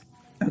 years,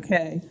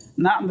 okay?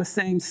 Not in the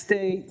same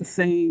state, the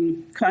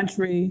same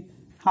country,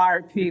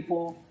 hired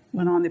people,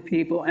 went on to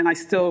people, and I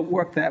still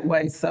work that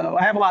way. So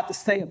I have a lot to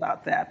say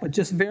about that, but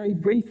just very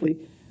briefly,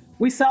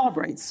 we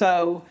celebrate.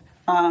 So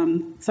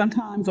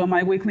sometimes on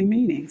my weekly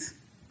meetings,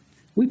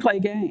 we play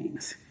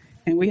games,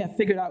 and we have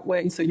figured out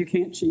ways so you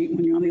can't cheat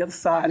when you're on the other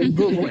side and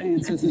Google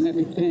answers and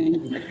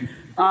everything.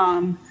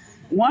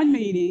 One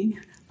meeting,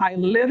 I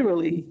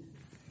literally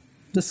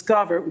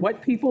discovered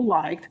what people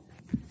liked.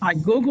 I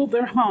Googled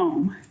their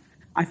home.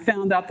 I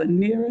found out the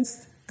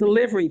nearest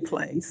delivery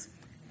place,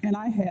 and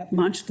I had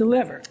lunch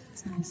delivered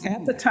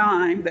at the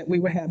time that we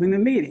were having the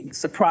meeting.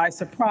 Surprise,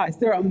 surprise.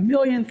 There are a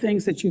million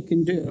things that you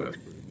can do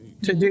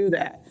to do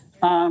that.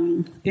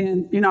 And,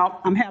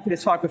 I'm happy to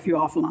talk with you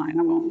offline.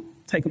 I won't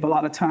take up a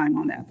lot of time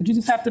on that. But you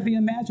just have to be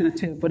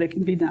imaginative, but it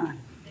can be done.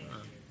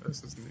 That's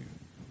just neat.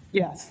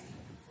 Yes.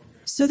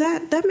 So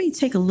that may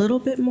take a little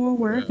bit more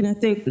work, and I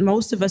think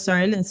most of us are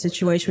in that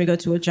situation. We go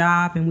to a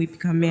job and we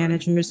become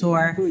managers,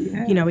 or we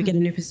get a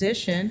new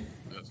position.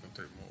 That's gonna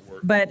take more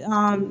work. But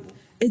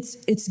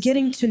it's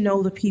getting to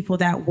know the people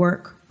that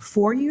work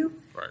for you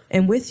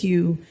and with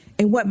you,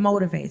 and what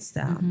motivates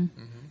them.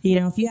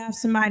 Mm-hmm. If you have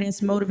somebody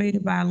that's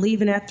motivated by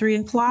leaving at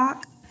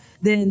 3:00,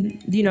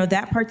 then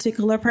that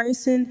particular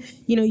person,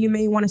 you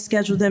may want to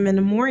schedule them in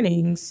the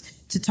mornings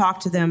to talk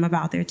to them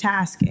about their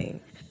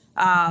tasking.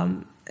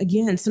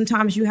 Again,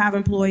 sometimes you have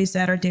employees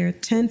that are there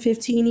 10,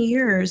 15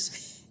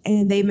 years,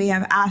 and they may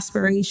have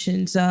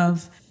aspirations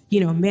of,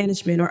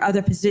 management or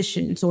other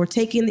positions, or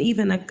taking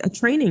even a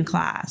training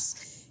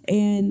class,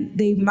 and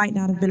they might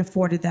not have been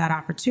afforded that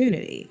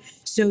opportunity.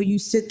 So you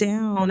sit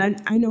down,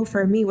 and I know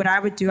for me, what I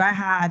would do, I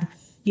had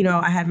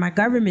my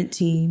government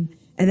team,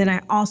 and then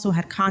I also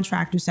had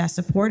contractors that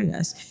supported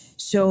us.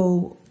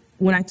 So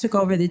when I took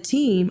over the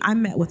team, I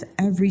met with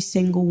every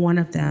single one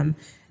of them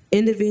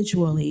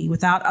individually,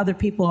 without other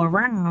people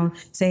around,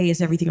 say,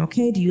 is everything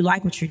okay? Do you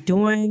like what you're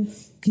doing?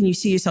 Can you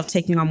see yourself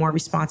taking on more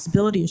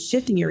responsibility or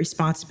shifting your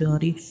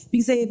responsibility?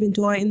 Because they have been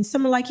doing, and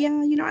some are like,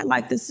 yeah, I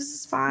like this. This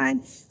is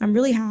fine. I'm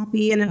really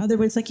happy. And then other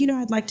ones like,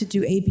 I'd like to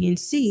do A, B, and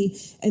C.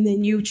 And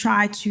then you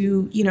try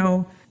to,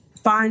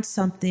 find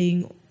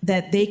something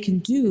that they can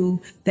do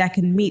that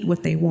can meet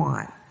what they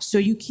want. So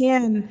you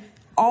can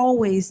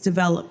always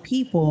develop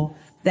people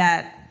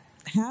that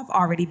have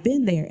already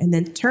been there and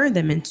then turn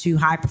them into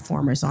high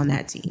performers on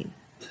that team.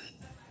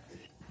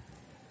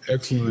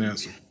 Excellent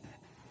answer.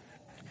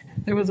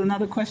 There was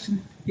another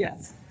question?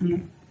 Yes.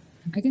 Mm-hmm.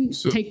 I can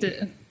take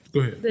the... Go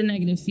ahead. The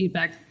negative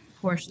feedback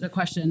portion, the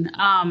question.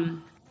 I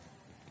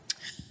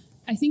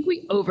think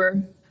we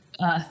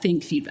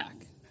think feedback.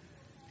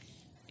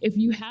 If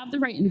you have the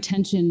right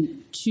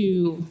intention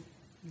to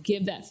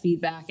give that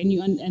feedback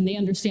and they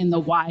understand the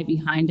why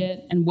behind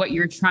it and what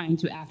you're trying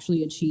to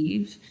actually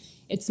achieve,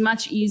 it's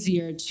much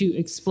easier to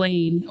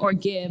explain or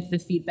give the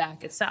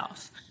feedback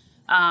itself.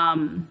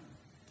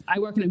 I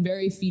work in a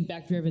very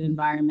feedback-driven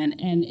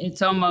environment, and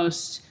it's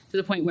almost to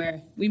the point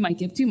where we might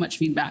give too much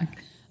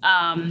feedback.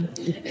 So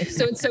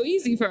it's so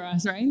easy for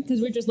us, right?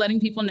 Because we're just letting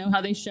people know how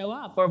they show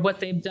up or what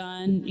they've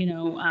done,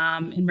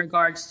 in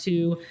regards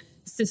to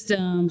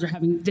systems or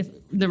having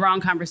the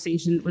wrong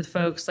conversation with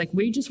folks. Like,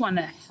 we just want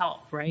to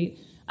help, right?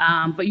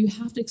 But you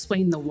have to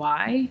explain the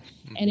why.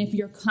 And if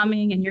you're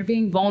coming and you're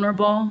being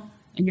vulnerable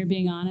and you're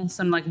being honest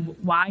on like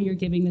why you're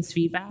giving this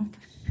feedback,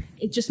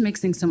 it just makes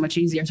things so much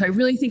easier. So I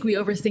really think we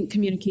overthink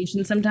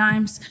communication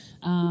sometimes.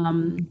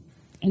 And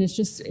it's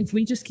just, if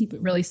we just keep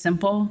it really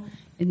simple,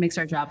 it makes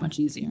our job much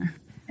easier.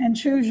 And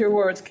choose your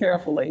words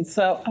carefully.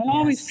 So I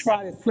always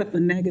try to flip the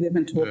negative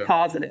into a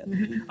positive.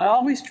 I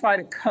always try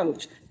to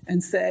coach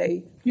and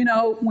say,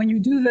 when you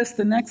do this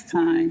the next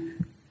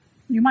time,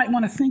 you might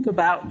want to think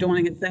about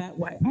doing it that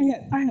way.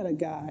 I had a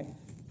guy,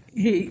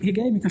 he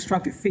gave me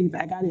constructive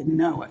feedback. I didn't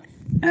know it.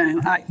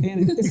 And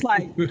it's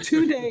like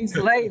 2 days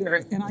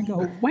later, and I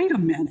go, wait a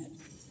minute.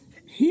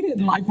 He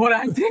didn't like what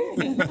I did.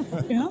 And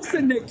I'm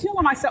sitting there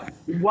killing myself.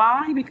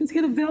 Why? Because he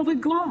had a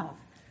velvet glove.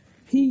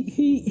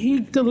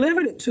 He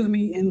delivered it to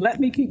me and let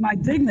me keep my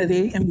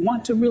dignity and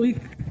want to really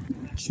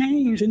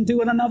change and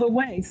do it another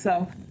way.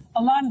 So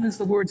a lot of it is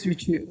the words you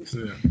choose.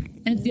 Yeah.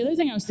 And the other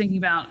thing I was thinking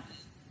about,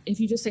 if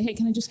you just say, hey,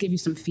 can I just give you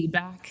some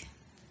feedback?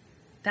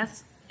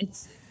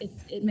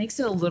 It makes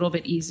it a little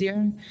bit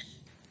easier.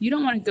 You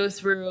don't want to go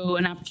through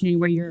an opportunity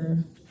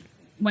where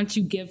once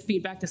you give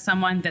feedback to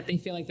someone, that they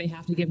feel like they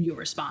have to give you a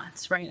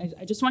response, right?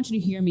 I just want you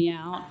to hear me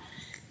out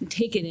and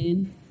take it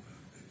in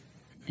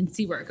and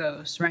see where it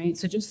goes, right?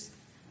 So just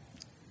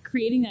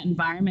creating that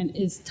environment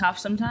is tough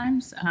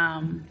sometimes,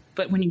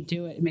 but when you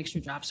do it, it makes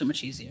your job so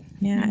much easier.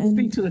 Yeah, and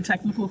speak to the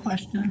technical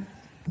question,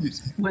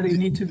 whether you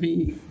need to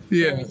be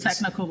very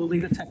technical to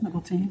lead a technical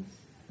team.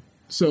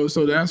 So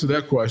to answer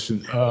that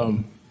question,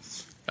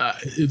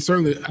 it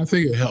certainly, I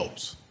think it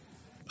helps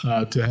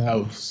to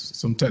have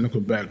some technical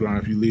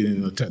background if you're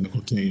leading a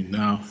technical team.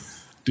 Now,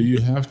 do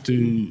you have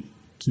to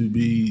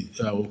be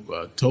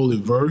totally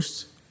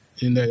versed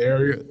in that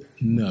area?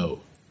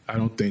 No, I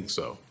don't think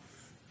so.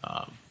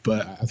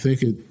 But I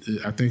think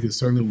it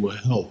certainly will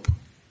help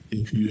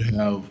if you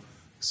have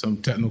some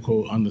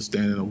technical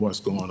understanding of what's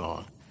going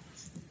on.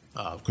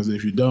 Because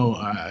if you don't,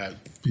 I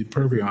be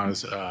perfectly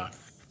honest,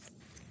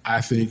 I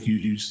think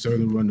you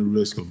certainly run the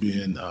risk of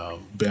being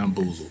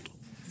bamboozled.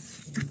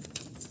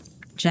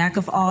 Jack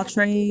of all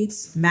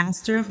trades,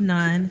 master of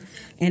none,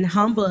 and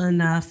humble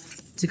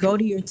enough to go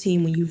to your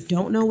team when you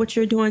don't know what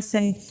you're doing,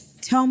 say,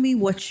 tell me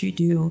what you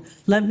do.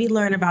 Let me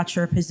learn about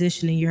your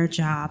position and your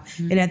job.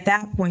 And at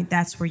that point,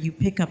 that's where you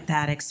pick up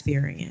that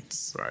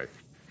experience. Right.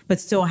 But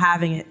still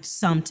having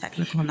some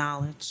technical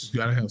knowledge.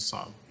 You gotta have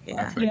some.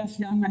 Yeah. Yes,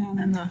 young man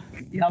in the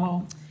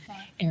yellow.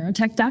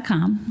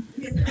 Aerotek.com.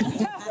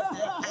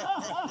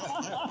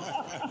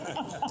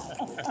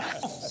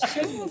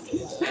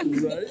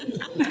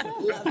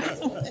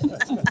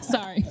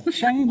 Sorry.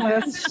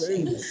 Shameless.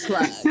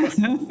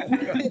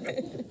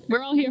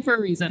 We're all here for a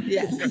reason.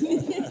 Yes.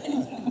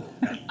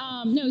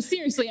 No,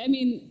 seriously. I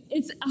mean,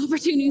 it's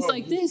opportunities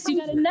like this. You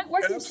got to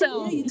network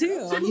yourself. Yeah, you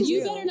do.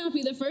 You better not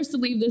be the first to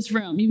leave this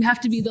room. You have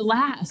to be the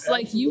last.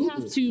 Absolutely. Like, you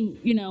have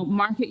to,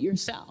 market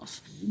yourself.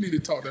 You need to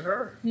talk to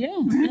her. Yeah,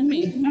 and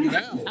me.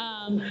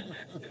 Now.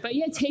 But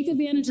yeah, take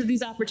advantage of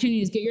these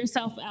opportunities. Get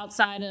yourself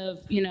outside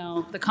of,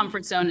 the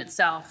comfort zone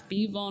itself.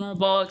 Be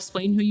vulnerable.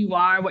 Explain who you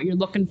are, what you're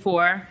looking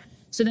for.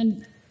 So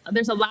then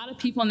there's a lot of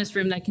people in this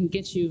room that can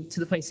get you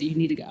to the place that you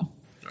need to go.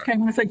 Okay, I'm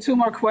going to take 2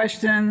 more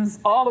questions,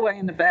 all the way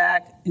in the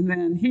back, and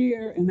then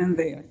here, and then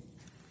there.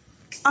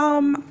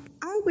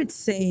 I would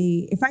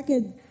say, if I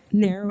could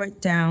narrow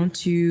it down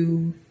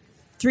to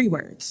 3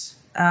 words,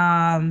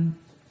 I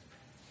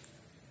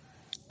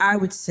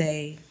would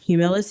say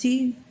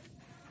humility,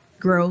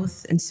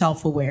 growth, and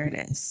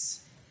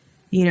self-awareness.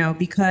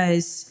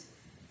 Because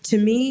to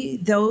me,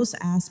 those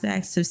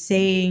aspects of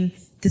saying,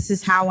 this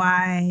is how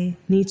I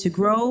need to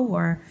grow,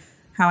 or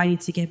how I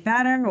need to get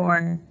better,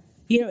 or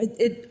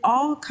it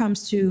all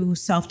comes to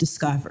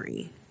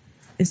self-discovery.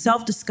 And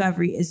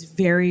self-discovery is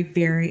very,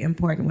 very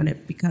important when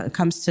it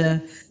comes to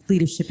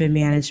leadership and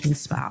management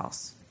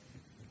styles.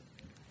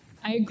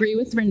 I agree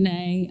with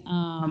Renee.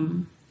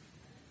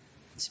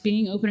 It's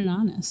being open and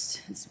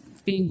honest. It's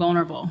being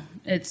vulnerable.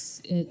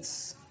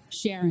 It's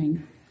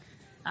sharing.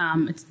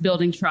 It's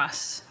building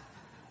trust.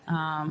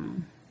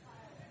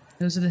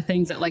 Those are the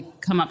things that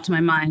come up to my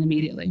mind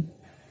immediately.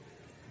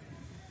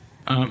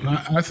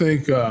 I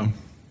think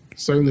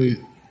certainly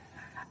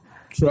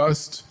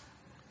trust,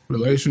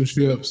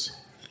 relationships,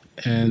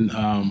 and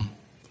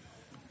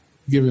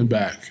giving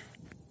back.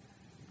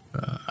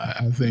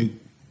 I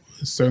think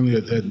certainly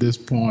at this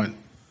point,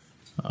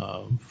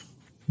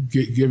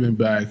 giving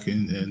back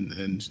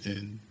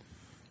and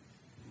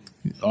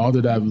all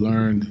that I've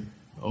learned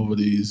over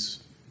these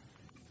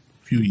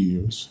few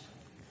years.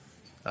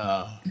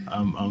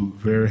 I'm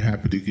very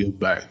happy to give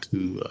back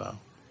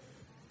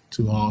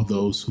to all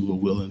those who are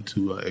willing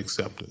to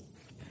accept it.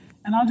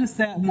 And I'll just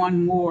add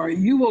one more.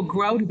 You will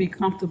grow to be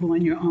comfortable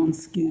in your own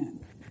skin.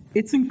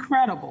 It's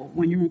incredible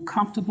when you're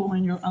comfortable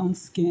in your own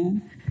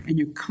skin and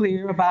you're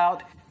clear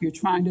about you're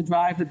trying to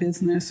drive the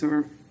business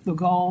or the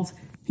goals.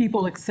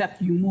 People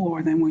accept you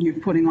more than when you're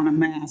putting on a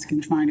mask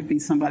and trying to be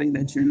somebody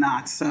that you're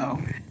not. So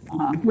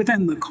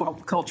within the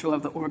culture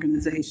of the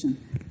organization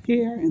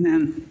here and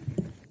then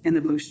in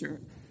the blue shirt.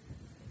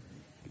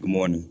 Good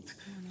morning.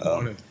 Good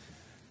morning.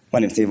 My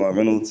name is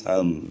Reynolds.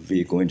 I'm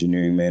vehicle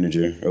engineering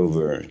manager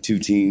over 2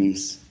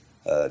 teams,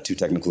 2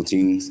 technical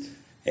teams.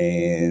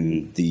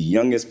 And the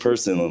youngest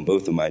person on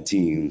both of my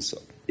teams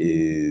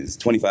is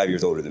 25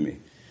 years older than me.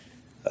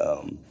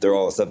 They're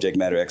all subject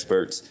matter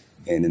experts.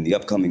 And in the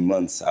upcoming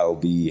months, I'll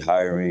be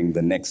hiring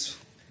the next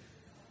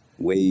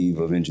wave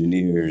of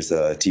engineers,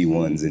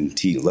 T1s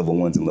and level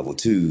 1s and level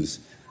 2s.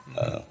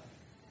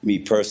 Me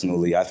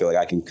personally, I feel like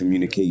I can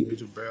communicate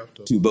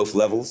to both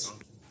levels.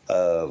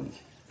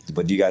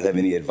 But do you guys have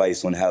any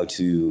advice on how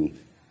to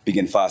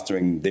begin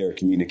fostering their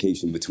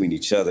communication between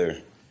each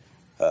other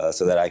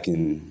so that I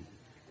can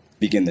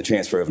begin the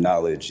transfer of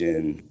knowledge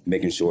and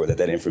making sure that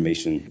that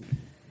information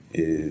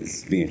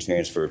is being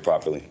transferred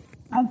properly?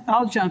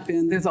 I'll jump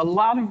in. There's a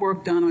lot of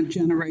work done on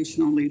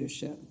generational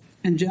leadership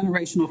and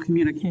generational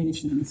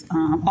communications.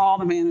 All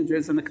the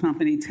managers in the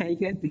company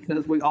take it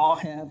because we all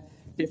have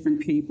different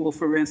people.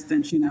 For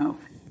instance,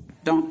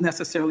 don't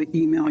necessarily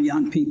email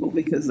young people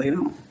because they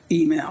don't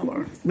email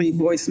or leave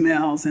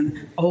voicemails.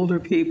 And older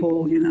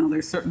people,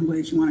 there's certain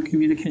ways you want to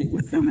communicate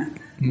with them.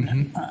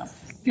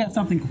 If you have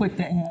something quick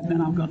to add, then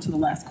I'll go to the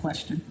last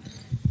question.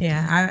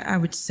 Yeah, I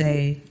would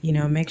say,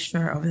 make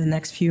sure over the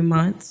next few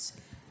months,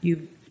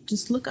 you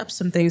just look up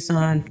some things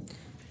on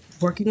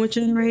working with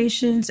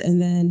generations.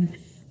 And then,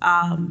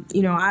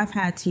 I've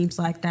had teams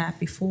like that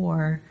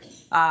before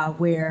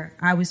where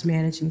I was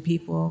managing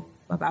people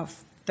about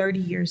 30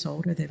 years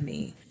older than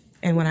me.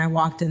 And when I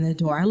walked in the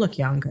door, I look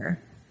younger.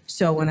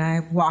 So when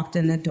I walked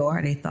in the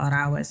door, they thought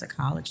I was a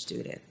college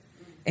student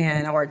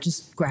or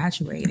just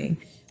graduating.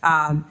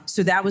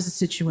 So that was a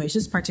situation,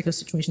 this particular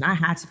situation, I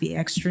had to be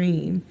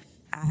extreme.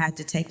 I had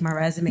to take my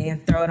resume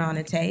and throw it on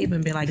the table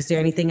and be like, is there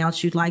anything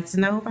else you'd like to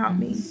know about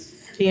me?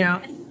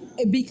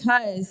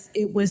 Because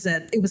it was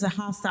a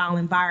hostile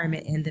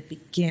environment in the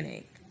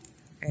beginning,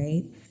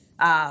 right?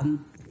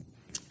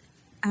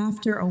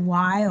 After a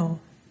while,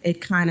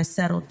 it kind of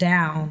settled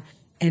down,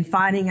 and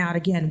finding out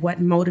again what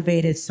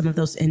motivated some of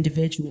those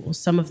individuals.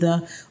 Some of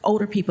the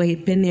older people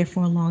had been there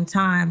for a long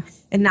time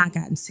and not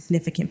gotten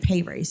significant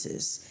pay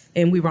raises,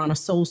 and we were on a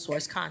sole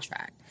source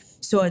contract.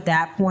 So at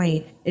that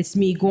point, it's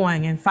me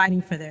going and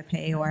fighting for their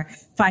pay or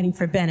fighting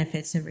for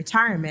benefits and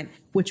retirement,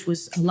 which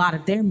was a lot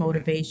of their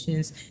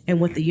motivations.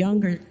 And with the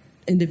younger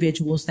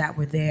individuals that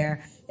were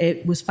there,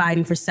 it was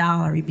fighting for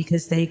salary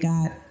because they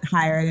got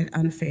hired at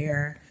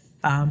unfair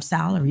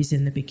salaries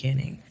in the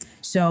beginning.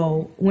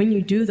 So when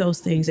you do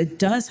those things, it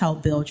does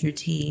help build your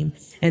team.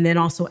 And then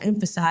also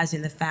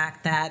emphasizing the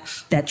fact that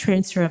that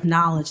transfer of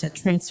knowledge, that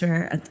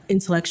transfer of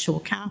intellectual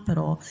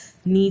capital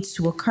needs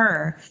to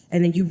occur.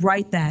 And then you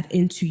write that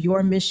into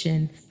your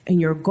mission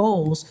and your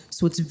goals.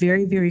 So it's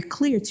very, very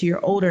clear to your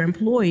older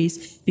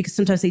employees, because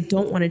sometimes they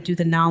don't want to do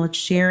the knowledge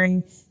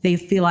sharing. They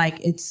feel like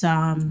it's,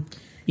 and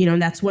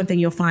that's one thing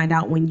you'll find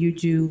out when you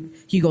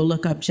go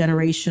look up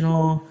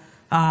generational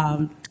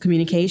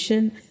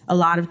communication. A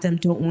lot of them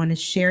don't want to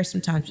share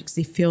sometimes because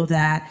they feel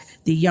that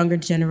the younger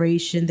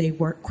generation, they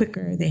work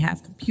quicker, they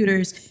have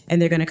computers,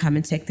 and they're going to come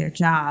and take their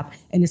job.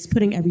 And it's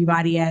putting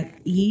everybody at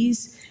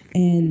ease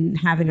and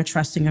having a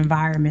trusting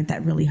environment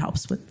that really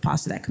helps with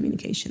foster that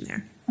communication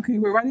there. Okay,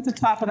 we're right at the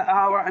top of the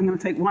hour. I'm going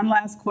to take one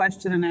last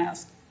question and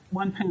ask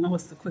one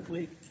panelist to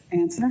quickly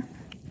answer.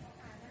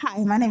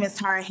 Hi, my name is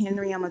Tara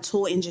Henry. I'm a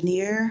tool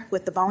engineer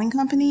with the Boeing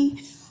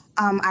Company.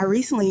 I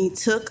recently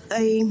took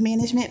a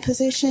management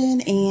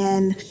position,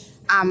 and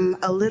I'm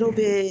a little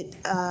bit,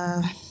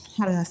 how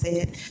do I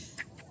say it?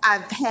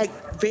 I've had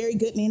very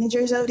good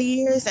managers over the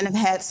years, and I've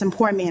had some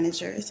poor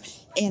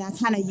managers. And I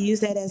kind of use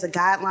that as a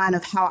guideline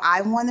of how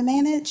I want to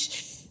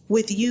manage.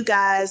 With you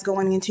guys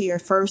going into your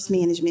first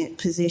management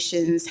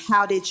positions,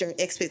 how did your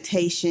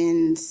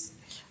expectations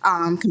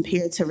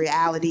compare to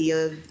reality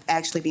of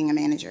actually being a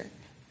manager?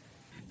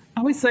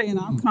 I would say in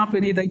our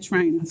company, they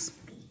train us.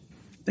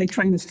 They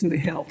train us to the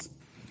hilt.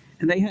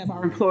 And they have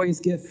our employees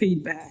give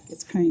feedback.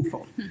 It's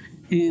painful.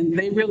 And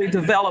they really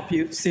develop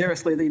you.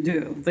 Seriously, they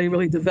do. They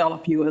really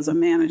develop you as a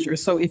manager.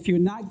 So if you're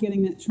not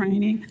getting that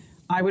training,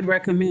 I would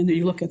recommend that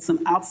you look at some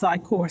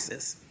outside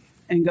courses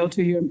and go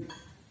to your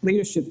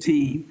leadership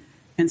team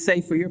and say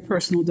for your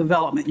personal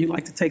development, you'd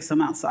like to take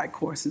some outside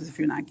courses if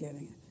you're not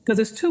getting it. Because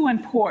it's too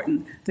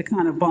important to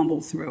kind of bumble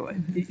through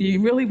it.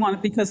 You really want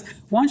it, because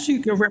once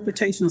your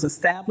reputation is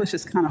established,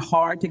 it's kind of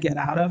hard to get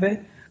out of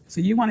it. So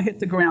you want to hit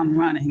the ground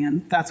running,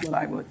 and that's what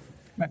I would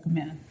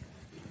recommend.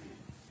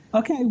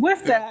 Okay,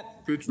 with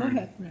that, Good go training.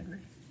 ahead, Gregory.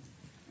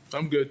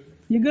 I'm good.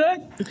 You good?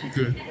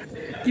 Good.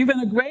 You've been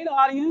a great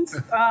audience.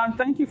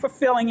 Thank you for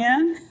filling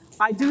in.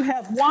 I do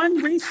have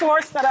one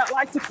resource that I'd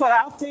like to put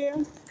out there.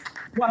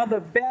 One of the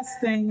best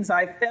things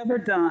I've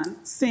ever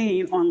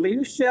seen on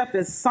leadership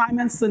is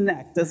Simon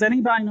Sinek. Does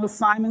anybody know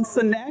Simon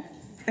Sinek?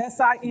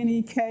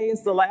 S-I-N-E-K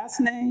is the last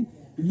name.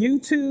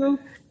 YouTube.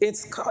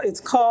 It's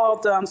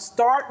called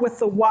Start with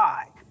the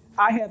Why.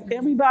 I have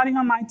everybody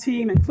on my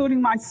team,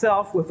 including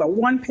myself, with a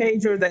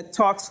one-pager that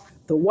talks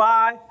the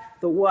why,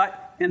 the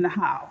what, and the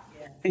how.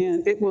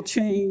 And it will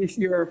change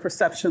your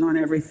perception on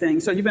everything.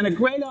 So you've been a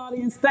great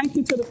audience. Thank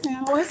you to the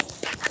panelists.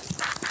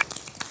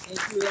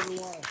 Thank you,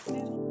 everyone.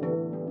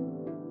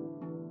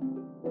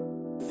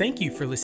 Thank you for listening